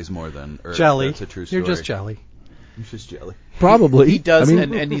actually weighs more than Irk. Jelly. That's a true story. You're just jelly. I'm just jelly. Probably. He does, I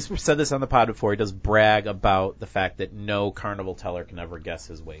mean, and he's said this on the pod before. He does brag about the fact that no carnival teller can ever guess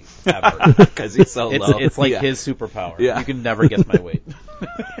his weight ever. Because he's so low. It's like Yeah. his superpower. Yeah. You can never guess my weight.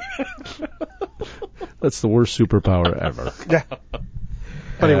 that's the worst superpower ever.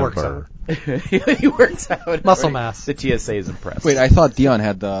 But he works Ever. out. He works out. Muscle mass. The TSA is impressed. Wait, I thought Dion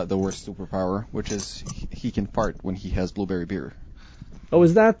had the worst superpower, which is he can fart when he has blueberry beer. Oh,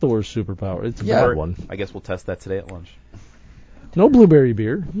 is that the worst superpower? It's a Yeah. bad one. I guess we'll test that today at lunch. No blueberry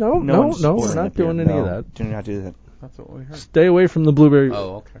beer. No, one's we're pouring not it beer. doing any No, of that. Do not do that. That's what we heard. Stay away from the blueberry.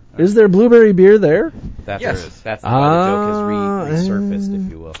 Oh, okay. Is there blueberry beer there? That Yes. there is. That's why the joke has resurfaced,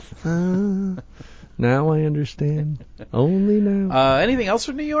 if you will. Now I understand. Only now. Anything else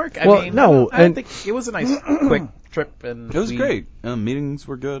from New York? Well, no, I and- think it was a nice, quick trip, and It was we great. Meetings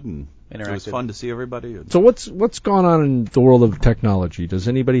were good, and it was interacted. fun to see everybody. So what's gone on in the world of technology? Does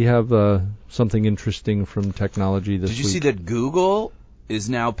anybody have something interesting from technology this Did you week? see that Google is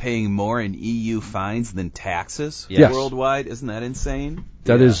now paying more in EU fines than taxes Yes. worldwide? Isn't that insane?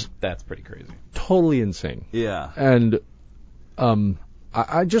 That Yeah. is That's pretty crazy. totally insane. Yeah. And I'm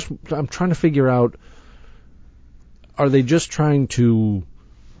trying to figure out, are they just trying to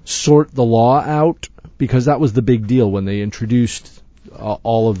sort the law out? Because that was the big deal when they introduced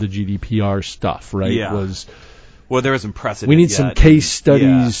all of the GDPR stuff, right? Yeah. Was Well, there isn't precedent. we need yet, some case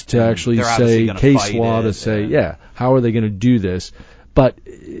studies yeah, to and actually they're obviously say, gonna case fight law it, to say, and- yeah, how are they going to do this? But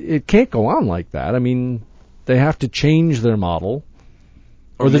it can't go on like that. I mean, they have to change their model,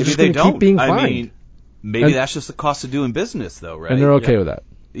 or they're maybe just they going to keep don't. being I fined. mean, maybe And- that's just the cost of doing business, though, right? And they're okay with that.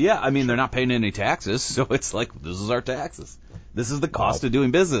 Yeah, I mean, they're not paying any taxes, so it's like, this is our taxes. This is the cost of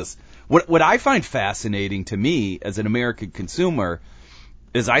doing business. What I find fascinating to me as an American consumer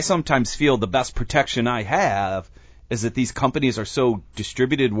is I sometimes feel the best protection I have is that these companies are so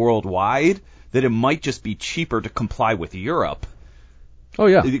distributed worldwide that it might just be cheaper to comply with Europe. Oh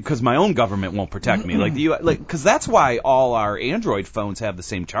yeah. Because my own government won't protect me, like the U.S. Because that's why all our Android phones have the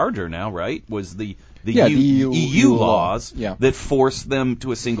same charger now, right? Was the Yeah, the EU law. laws Yeah. that force them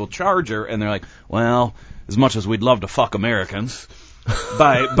to a single charger, and they're like, well, as much as we'd love to fuck Americans,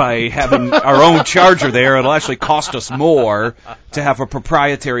 by having our own charger there, it'll actually cost us more to have a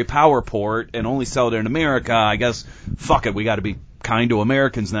proprietary power port and only sell it in America. I guess, fuck it, we got to be kind to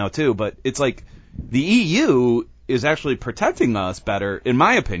Americans now too. But it's like the EU is actually protecting us better, in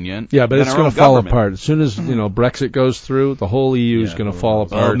my opinion. Yeah, but than it's our going own to fall government. apart as soon as Brexit goes through. The whole EU is going to fall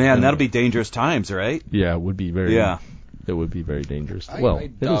apart. Oh man, and- that'll be dangerous times, right? Yeah, it would be very. Yeah. It would be very dangerous. I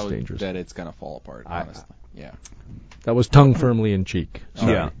It doubt is dangerous. that it's gonna fall apart. Honestly, yeah. That was tongue firmly in cheek.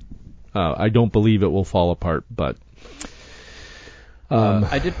 Sorry. Yeah. I don't believe it will fall apart, but.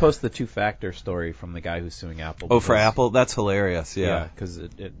 I did post the two-factor story from the guy who's suing Apple. Oh, for because- Apple, that's hilarious. Yeah. because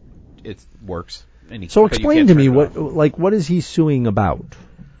it works. And So but you explain can't to turn me it off. what is he suing about?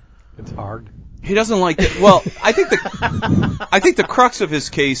 It's hard. He doesn't like it. Well, I think the crux of his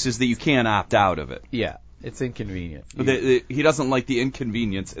case is that you can't opt out of it. Yeah, it's inconvenient. He doesn't like the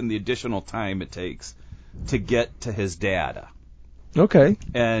inconvenience and the additional time it takes to get to his data, Okay,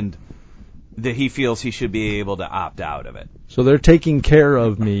 and that he feels he should be able to opt out of it. so they're taking care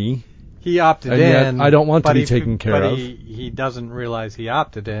of me. He opted And yet in. I don't want to but be he- taken care but of. He doesn't realize he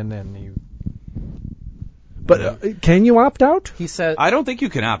opted in, and he. But can you opt out? He said. I don't think you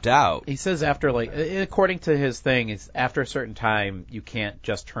can opt out. He says after according to his thing, it's after a certain time you can't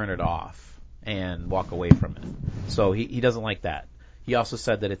just turn it off and walk away from it. So he doesn't like that. He also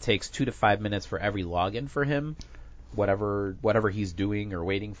said that it takes 2 to 5 minutes for every login for him, whatever he's doing or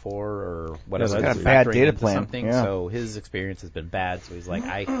waiting for or whatever. that's he's a bad factoring data into plan, Something. yeah. So his experience has been bad. So he's like,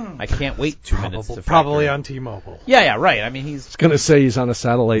 I can't wait 2 minutes to Probably factor on in. T-Mobile. Yeah, right. I mean he's. Going to say he's on a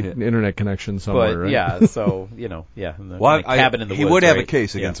satellite internet connection somewhere, But right? yeah, so yeah, in the, Well, in the cabin in the he woods, would have right? a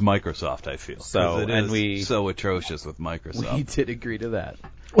case Yeah. against Microsoft, I feel. 'cause So, it and is we- so atrocious with Microsoft. We did agree to that.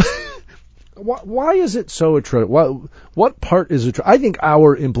 Why is it so atrocious? What part is atrocious? I think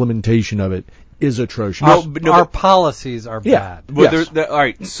our implementation of it is atrocious. Our policies are Yeah. bad. Well, Yes. all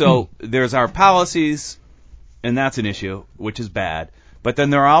right, so there's our policies, and that's an issue, which is bad. But then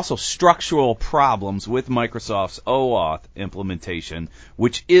there are also structural problems with Microsoft's OAuth implementation,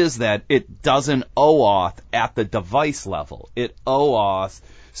 which is that it doesn't OAuth at the device level. It OAuth.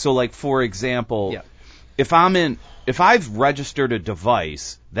 So, like, for example, Yeah. if I've registered a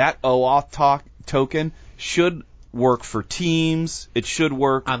device, that OAuth token should work for Teams. It should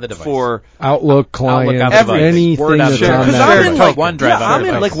work On the device. for Outlook client, on the device. anything Word on that's the on device. Because that I'm in device. like OneDrive on I'm the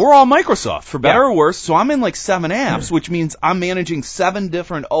in device. like we're all Microsoft for better Yeah. or worse. So I'm in like 7 apps, which means I'm managing 7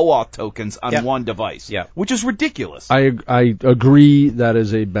 different OAuth tokens on Yeah. one device. Yeah. Which is ridiculous. I agree that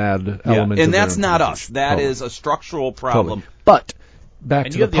is a bad element. and of their that's not us. implementation. That Totally. is a structural problem. Totally. But back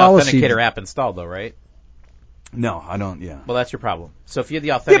And to you the have the policy. Authenticator app installed, though, right? No, I don't. Yeah. Well, that's your problem. So if you have the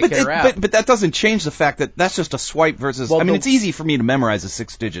Yeah, Authenticator app, but that doesn't change the fact that that's just a swipe versus. Well, I mean, the- it's easy for me to memorize a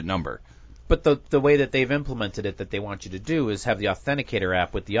 6-digit number. but the way that they've implemented it that they want you to do is have the Authenticator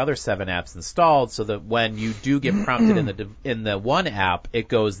app with the other 7 apps installed, so that when you do get prompted in the one app, it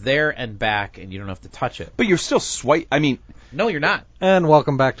goes there and back, and you don't have to touch it. But you're still swipe. I mean, No, you're not. And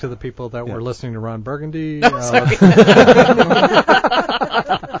welcome back to the people that were listening to Ron Burgundy.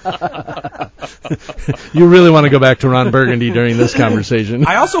 You really want to go back to Ron Burgundy during this conversation.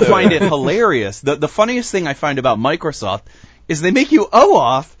 I also find it hilarious. The funniest thing I find about Microsoft is they make you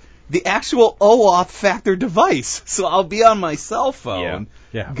OAuth the actual OAuth factor device. So I'll be on my cell phone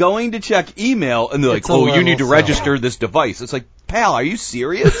Yeah. going to check email, and they're It's like, a "Oh, you need to level register this device." It's like, pal, are you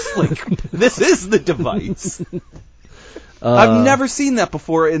serious? Like, this is the device. I've never seen that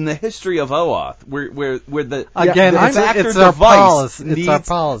before in the history of OAuth, where the Again, the it's factor our device policy. It's needs, our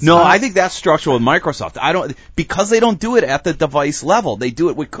policy. No, I think that's structural with Microsoft. I don't because they don't do it at the device level. They do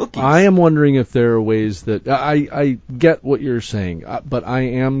it with cookies. I am wondering if there are ways that I get what you're saying, but I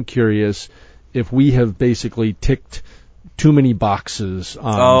am curious if we have basically ticked too many boxes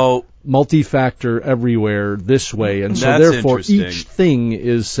on multi-factor everywhere this way, and so That's therefore interesting. each thing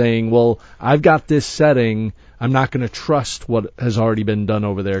is saying, well, I've got this setting, I'm not going to trust what has already been done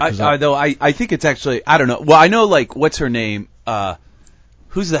over there. I think it's actually, I don't know. Well, I know, like, what's her name?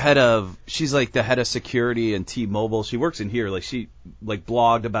 Who's the head of, she's like the head of security in T-Mobile. She works in here. Like, she, like,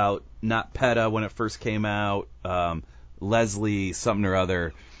 blogged about NotPetya when it first came out, Leslie something or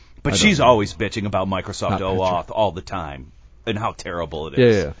other. But she's always bitching about Microsoft OAuth all the time and how terrible it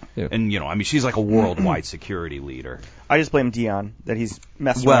is. Yeah. And, you know, I mean, she's like a worldwide security leader. I just blame Dion that he's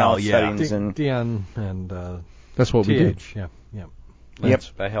messing Well, around with yeah. settings and Dion and that's what we do. TH. Yeah. Yep.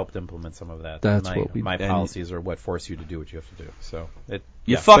 I helped implement some of that. That's what we my do. policies are what force you to do what you have to do. So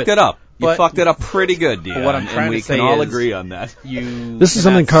You fucked it up. You but- fucked it up pretty good, Dion. What I'm trying and we to say can all is- agree on that. You This is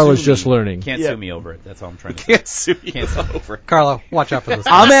cannot something Carla's sue just me. learning. Can't Yeah. sue me over it. That's all I'm trying to say. Can't sue you Can't sue. over. Carlo, watch out for this.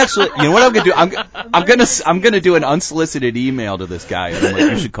 I'm actually, you know what I'm gonna do? I'm gonna do an unsolicited email to this guy, and I'm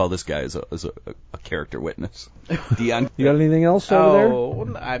like, you should call this guy as a character witness. Dion. You got anything else over there?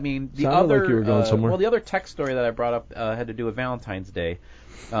 Oh, I mean, the Sounded other like you were going somewhere. well, the other tech story that I brought up had to do with Valentine's Day,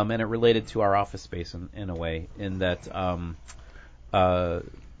 and it related to our office space in a way, in that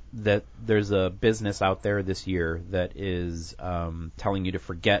that there's a business out there this year that is telling you to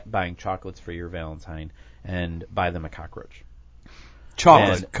forget buying chocolates for your Valentine and buy them a cockroach.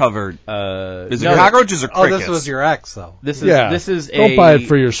 Chocolate And, covered. Is it no, cockroaches or Oh, crickets? this was your ex, though. This is Don't buy it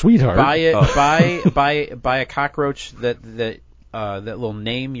for your sweetheart. buy it Oh. buy a cockroach that will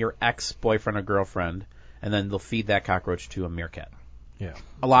name your ex boyfriend or girlfriend, and then they'll feed that cockroach to a meerkat. Yeah.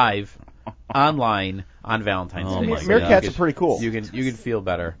 Alive, online on Valentine's Oh Day. my So meerkats you are pretty cool. You can feel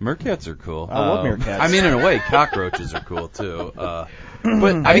better. Meerkats are cool. I love meerkats. I mean, in a way, cockroaches are cool too. But I mean,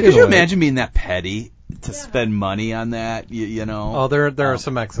 In could a you way. imagine being that petty to spend money on that? You know. Oh, there are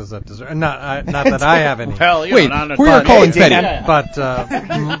some exes that deserve. Not that I have any. Hell, you Wait, know, not who are you calling Hey, petty? Dan. But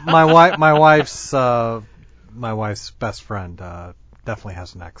my wife's best friend definitely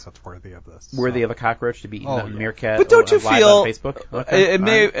has an ex that's worthy of this. worthy of a cockroach to be eaten Oh, on a yeah. meerkat. But don't you live feel? on Facebook?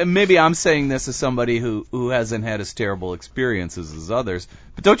 Okay. Maybe I'm saying this as somebody who hasn't had as terrible experiences as others.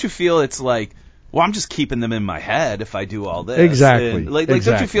 But don't you feel it's like, well, I'm just keeping them in my head if I do all this. Exactly. And, like don't you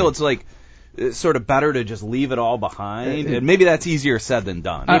Exactly. feel it's like sort of better to just leave it all behind? And maybe that's easier said than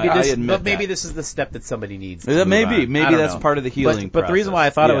done. Maybe I this, admit but maybe that. this is the step that somebody needs. Yeah, To maybe move on. I don't that's know. part of the healing. But the reason why I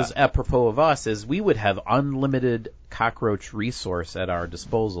process. thought it Yeah. was apropos of us is we would have unlimited cockroach resource at our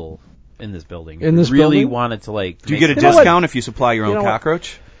disposal in this building. In this really building? wanted to like. Do you get a You know what? discount if you supply your You own know what?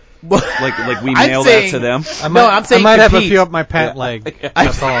 cockroach? Like we I'm mail saying- that to them? I'm saying I might have a compete. few up my pant leg.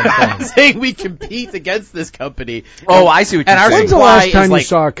 That's all I'm I'm saying. saying we compete against this company. Oh, I see what you're And our saying. When's the supply last is time you like-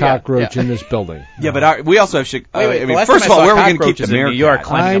 saw a cockroach yeah. in this building? Yeah, but we also have. Wait, I the mean, last first of time I all, saw where are we going to keep the cockroaches in New meerkat? York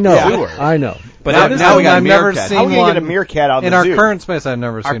climbing I up know. the sewer. I know. But Now- now, now we got a I've never meerkat. seen How are we gonna one get a meerkat out of in the our zoo? current space. I've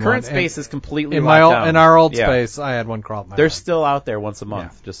never our seen current one. space is completely in locked my down. in our old Yeah. space, I had one crawl up my They're leg. still out there once a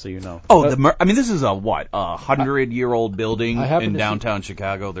month, just so you know. Oh, I mean, this is a 100-year-old building I happen in to downtown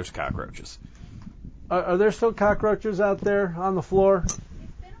Chicago. There's cockroaches. Are there still cockroaches out there on the floor? It's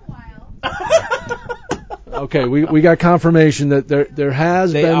been a while. Okay, we got confirmation that there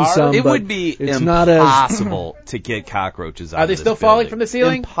has been some. It but would be it's not as impossible to get cockroaches out Are of they this still falling building. from the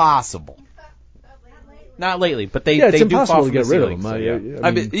ceiling? Impossible. Not lately, but they it's they do impossible fall to from get the rid of ceiling.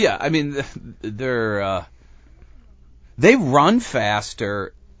 them. So, I mean, they're they run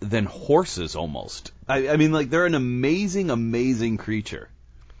faster than horses almost. I mean, like they're an amazing creature.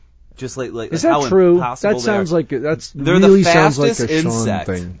 Just like Is how that true? impossible That sounds they are. like that's They're really the sounds like fastest a Sean insect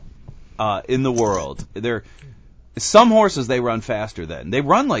thing. In the world. They're some horses they run faster than. They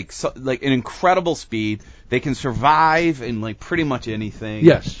run like an incredible speed. They can survive in like pretty much anything.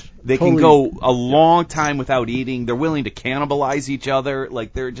 Yes, They totally. can go a long time without eating. They're willing to cannibalize each other.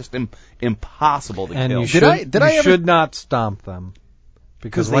 Like they're just impossible to And kill. you should not stomp them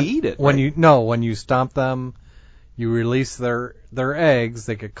Because when, they eat it, When right? when you stomp them, you release their eggs.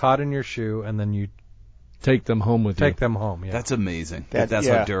 They get caught in your shoe, and then you Take them home with take them home. Yeah. That's amazing. That's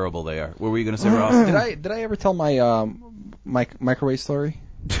how durable they are. What were you going to say, Ross? Did I ever tell my microwave story?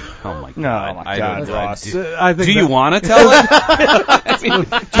 Oh my god! No, oh my God, Ross. I think Do you that- want to tell it? I mean, do you want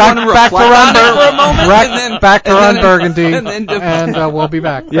to back to reflect on it for a moment? Run, and then, back to and Run then- Burgundy, and then and we'll be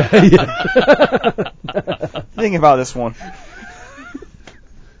back. Yeah. Think about this one.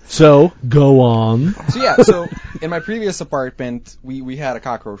 So go on. So in my previous apartment, we had a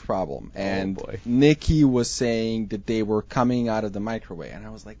cockroach problem, and Nikki was saying that they were coming out of the microwave, and I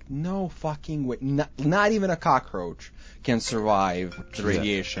was like, no fucking way, not even a cockroach can survive the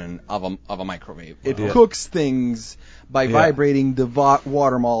radiation of a microwave. It cooks things by vibrating the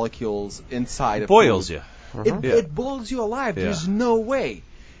water molecules inside of boils food. you. It boils you alive. There's no way.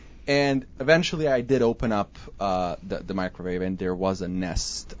 And eventually, I did open up the microwave, and there was a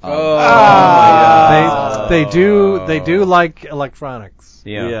nest. They do like electronics.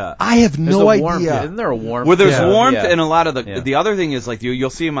 yeah. I have There's no a warmth. idea. Isn't there a warmth? Well, there's Yeah. warmth, Yeah. and a lot of Yeah. the other thing is like you'll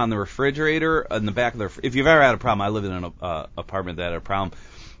see them on the refrigerator in the back of the. If you've ever had a problem, I live in an apartment that had a problem.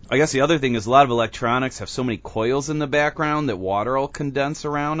 I guess the other thing is a lot of electronics have so many coils in the background that water will condense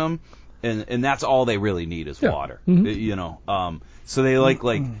around them, and that's all they really need is water. You know, so they like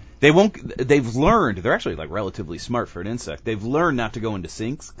they won't. They've learned. They're actually like relatively smart for an insect. They've learned not to go into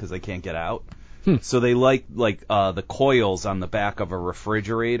sinks because they can't get out. So they like the coils on the back of a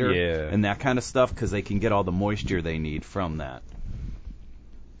refrigerator and that kind of stuff because they can get all the moisture they need from that.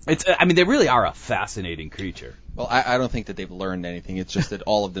 I mean, they really are a fascinating creature. Well, I don't think that they've learned anything. It's just that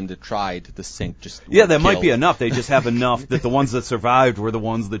all of them that tried the sink just Yeah, were that might be killed. enough. They just have enough that the ones that survived were the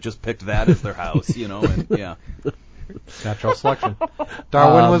ones that just picked that as their house, you know. And, yeah. Natural selection.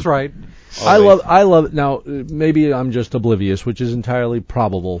 Darwin was right. I love it. Now, maybe I'm just oblivious, which is entirely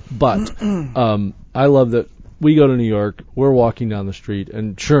probable, but I love that we go to New York, we're walking down the street,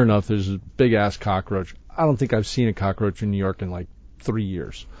 and sure enough, there's a big-ass cockroach. I don't think I've seen a cockroach in New York in like 3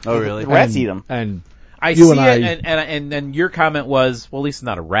 years. Oh, really? The rats eat them. And I You see and I- it, and then your comment was, well, at least it's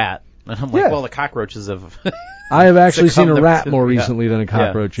not a rat. And I'm like, Yeah. well, the cockroaches have. I have actually seen a succumbed rat to- more yeah. recently than a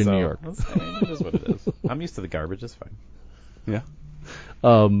cockroach in so, New York. It is what it is. I'm used to the garbage. It's fine.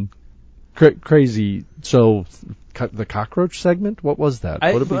 Crazy. So, the cockroach segment? What was that?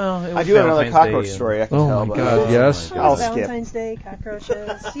 What did we- I do have another cockroach story I can Oh tell. my but- God! Yes. I'll It's skip. Valentine's Day,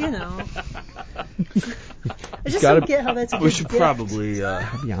 cockroaches, you know. I just Gotta- don't get how that's a We good should gift. probably. Be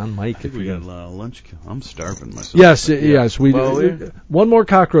on mic if We we got can. lunch. I'm starving myself. Yes, yes. We Well, do. One more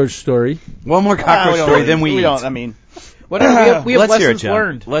cockroach story. One more cockroach story, then we eat. don't. I mean, What are, we have Let's hear it, lessons John.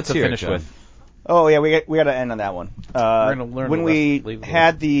 learned Let's to hear it, finish John. with. oh yeah, we got to end on that one. gonna learn when the we rest, leave it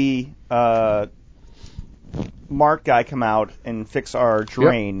had the Mark guy come out and fix our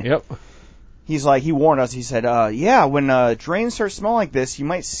drain. Yep. He's like, he warned us. He said, yeah, when drains start smelling like this, you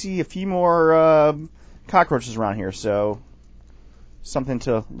might see a few more cockroaches around here. So, something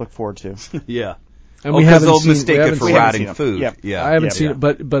to look forward to. Yeah. And Because they'll seen- mistake we it haven't for seen- haven't rotting seen 'em. food. Yep. Yeah. I haven't Yep. seen it,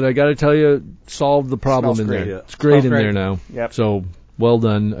 but I got to tell you, solved the problem Smells in great. there. Yeah. It's great Smells in great. there now. Yep. So well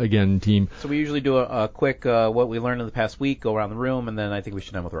done again, team. So we usually do a quick what we learned in the past week, go around the room, and then I think we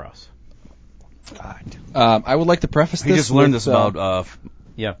should end with Ross. I would like to preface He this. just learned with, this about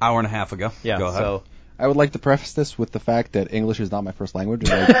Yeah. hour and a half ago. Yeah. Go ahead. So I would like to preface this with the fact that English is not my first language,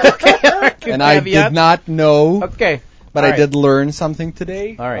 and I did not know, okay. but All I right. did learn something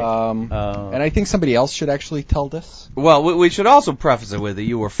today. All right. And I think somebody else should actually tell this. Well, we should also preface it with that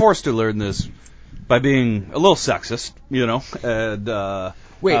you were forced to learn this by being a little sexist, you know, and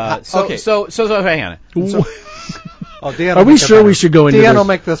Wait, okay. So hang on. Oh, Deanna Are will we make it sure better. we should go into Deanna this? will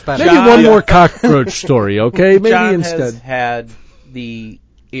make this better. Maybe John- one more cockroach story, okay? Maybe John instead. has had the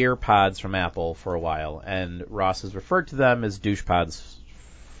AirPods from Apple for a while, and Ross has referred to them as douchepods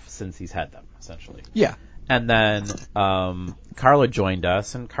since he's had them, essentially. Yeah. And then Carla joined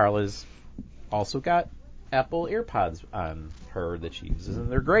us, and Carla's also got Apple AirPods on her that she uses, and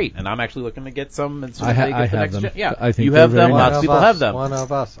they're great. And I'm actually looking to get some as soon I as they get the have next them. gen. Yeah, I think you they're have them. very Lots nice. of people have them. One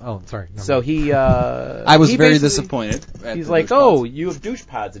of us. Oh, sorry. never So mind. he, I was he very basically- disappointed. at He's the like, douche "Oh, pods. you have douche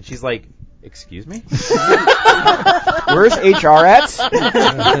pods," and she's like, "Excuse me." Where's HR at?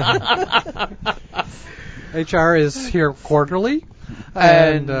 HR is here quarterly,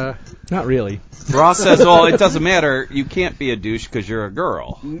 And- and Not really. Ross says, "Well, it doesn't matter. You can't be a douche because you're a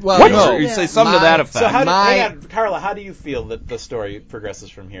girl." Well, no. You say something to that effect. So how do, My- hang on, Carla, how do you feel that the story progresses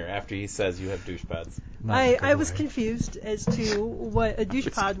from here after he says you have douche pads? not in a I good was way. confused as to what a douche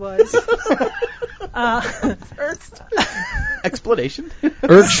pod was. Explanation.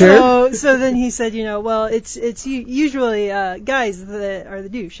 Irk shared. So then he said, well, it's usually guys that are the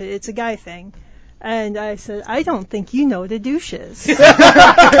douche. It's a guy thing. And I said, I don't think you know what a douche is.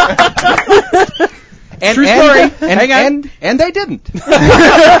 And, True story. And, Hang on. and I didn't.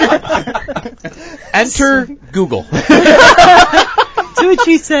 Enter Google. To which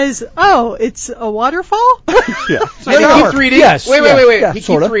he says, oh, it's a waterfall? And he keeps reading. Yes, Wait. yeah, He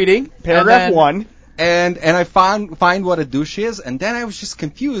sorta. keeps reading. Paragraph and then- 1. And I find what a douche is, and then I was just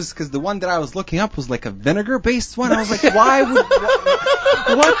confused because the one that I was looking up was like a vinegar-based one. I was like, why would...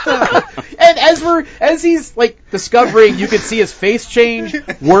 what the... And as he's like discovering, you could see his face change,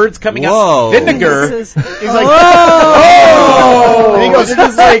 words coming Whoa. out. Vinegar. This is- He's like, oh! And he goes,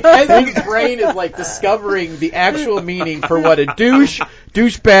 it's like, as his brain is like discovering the actual meaning for what a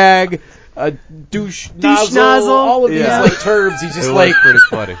douchebag, a douche nozzle, all of these Yeah. like terms. He's just It like, was pretty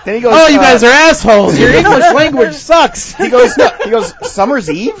funny. Then he goes, oh, you guys are assholes. Your English language sucks. He goes, Summer's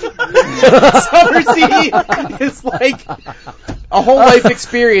Eve? Summer's Eve is like a whole life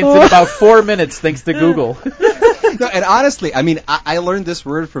experience in about 4 minutes, thanks to Google. No, and honestly, I mean, I learned this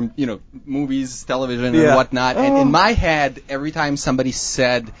word from, movies, television, Yeah. and whatnot. And in my head, every time somebody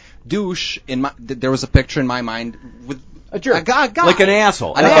said douche, there was a picture in my mind with A jerk. a guy. Like an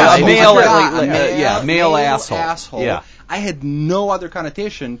asshole. An Like asshole. a male, A guy. male asshole. Yeah. I had no other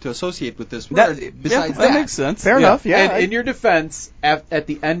connotation to associate with this That, word besides that makes sense. Fair enough, yeah. And in your defense, at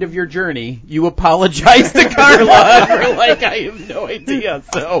the end of your journey, you apologize to Carla for like, I have no idea.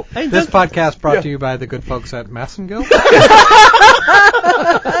 So This podcast brought to you by the good folks at Massengill.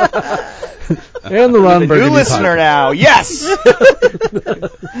 And the Ron New Burgundy listener now. Yes!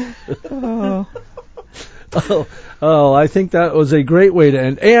 Oh, I think that was a great way to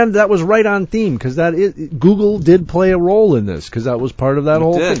end, and that was right on theme because Google did play a role in this because that was part of that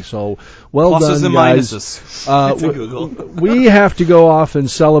whole did. thing. So well Pluses done, and guys. minuses. To Google. We have to go off and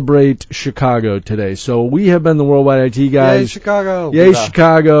celebrate Chicago today. So we have been the Worldwide IT guys. Yay, Chicago. Yay,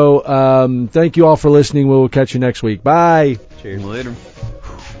 Chicago. Thank you all for listening. We'll catch you next week. Bye. Cheers. Later.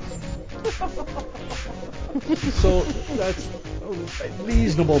 So that's a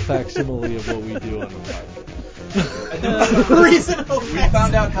reasonable facsimile of what we do on the podcast. We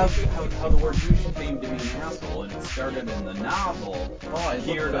found out how the word douche came to be an asshole, and it started in the novel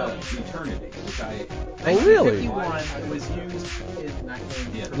Here to Eternity, which I... Oh, really? 1951 was used in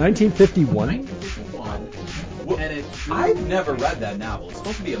 1951? 1951. And I've never read that novel. It's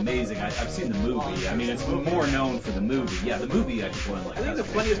supposed to be amazing. I've seen the movie. I mean, it's more known for the movie. Yeah, the movie I just went like. I think the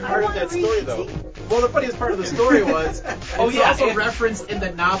that's funniest picture. part of that story, though. Well, the funniest part of the story was it's also referenced in the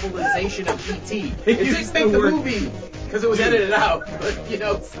novelization of E.T. It didn't make the movie because it was edited out.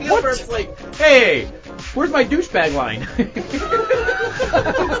 But Spielberg's like, "Hey, where's my douchebag line?"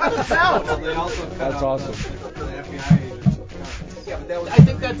 That's awesome. I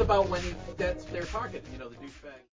think that's about when they're talking. The douchebag.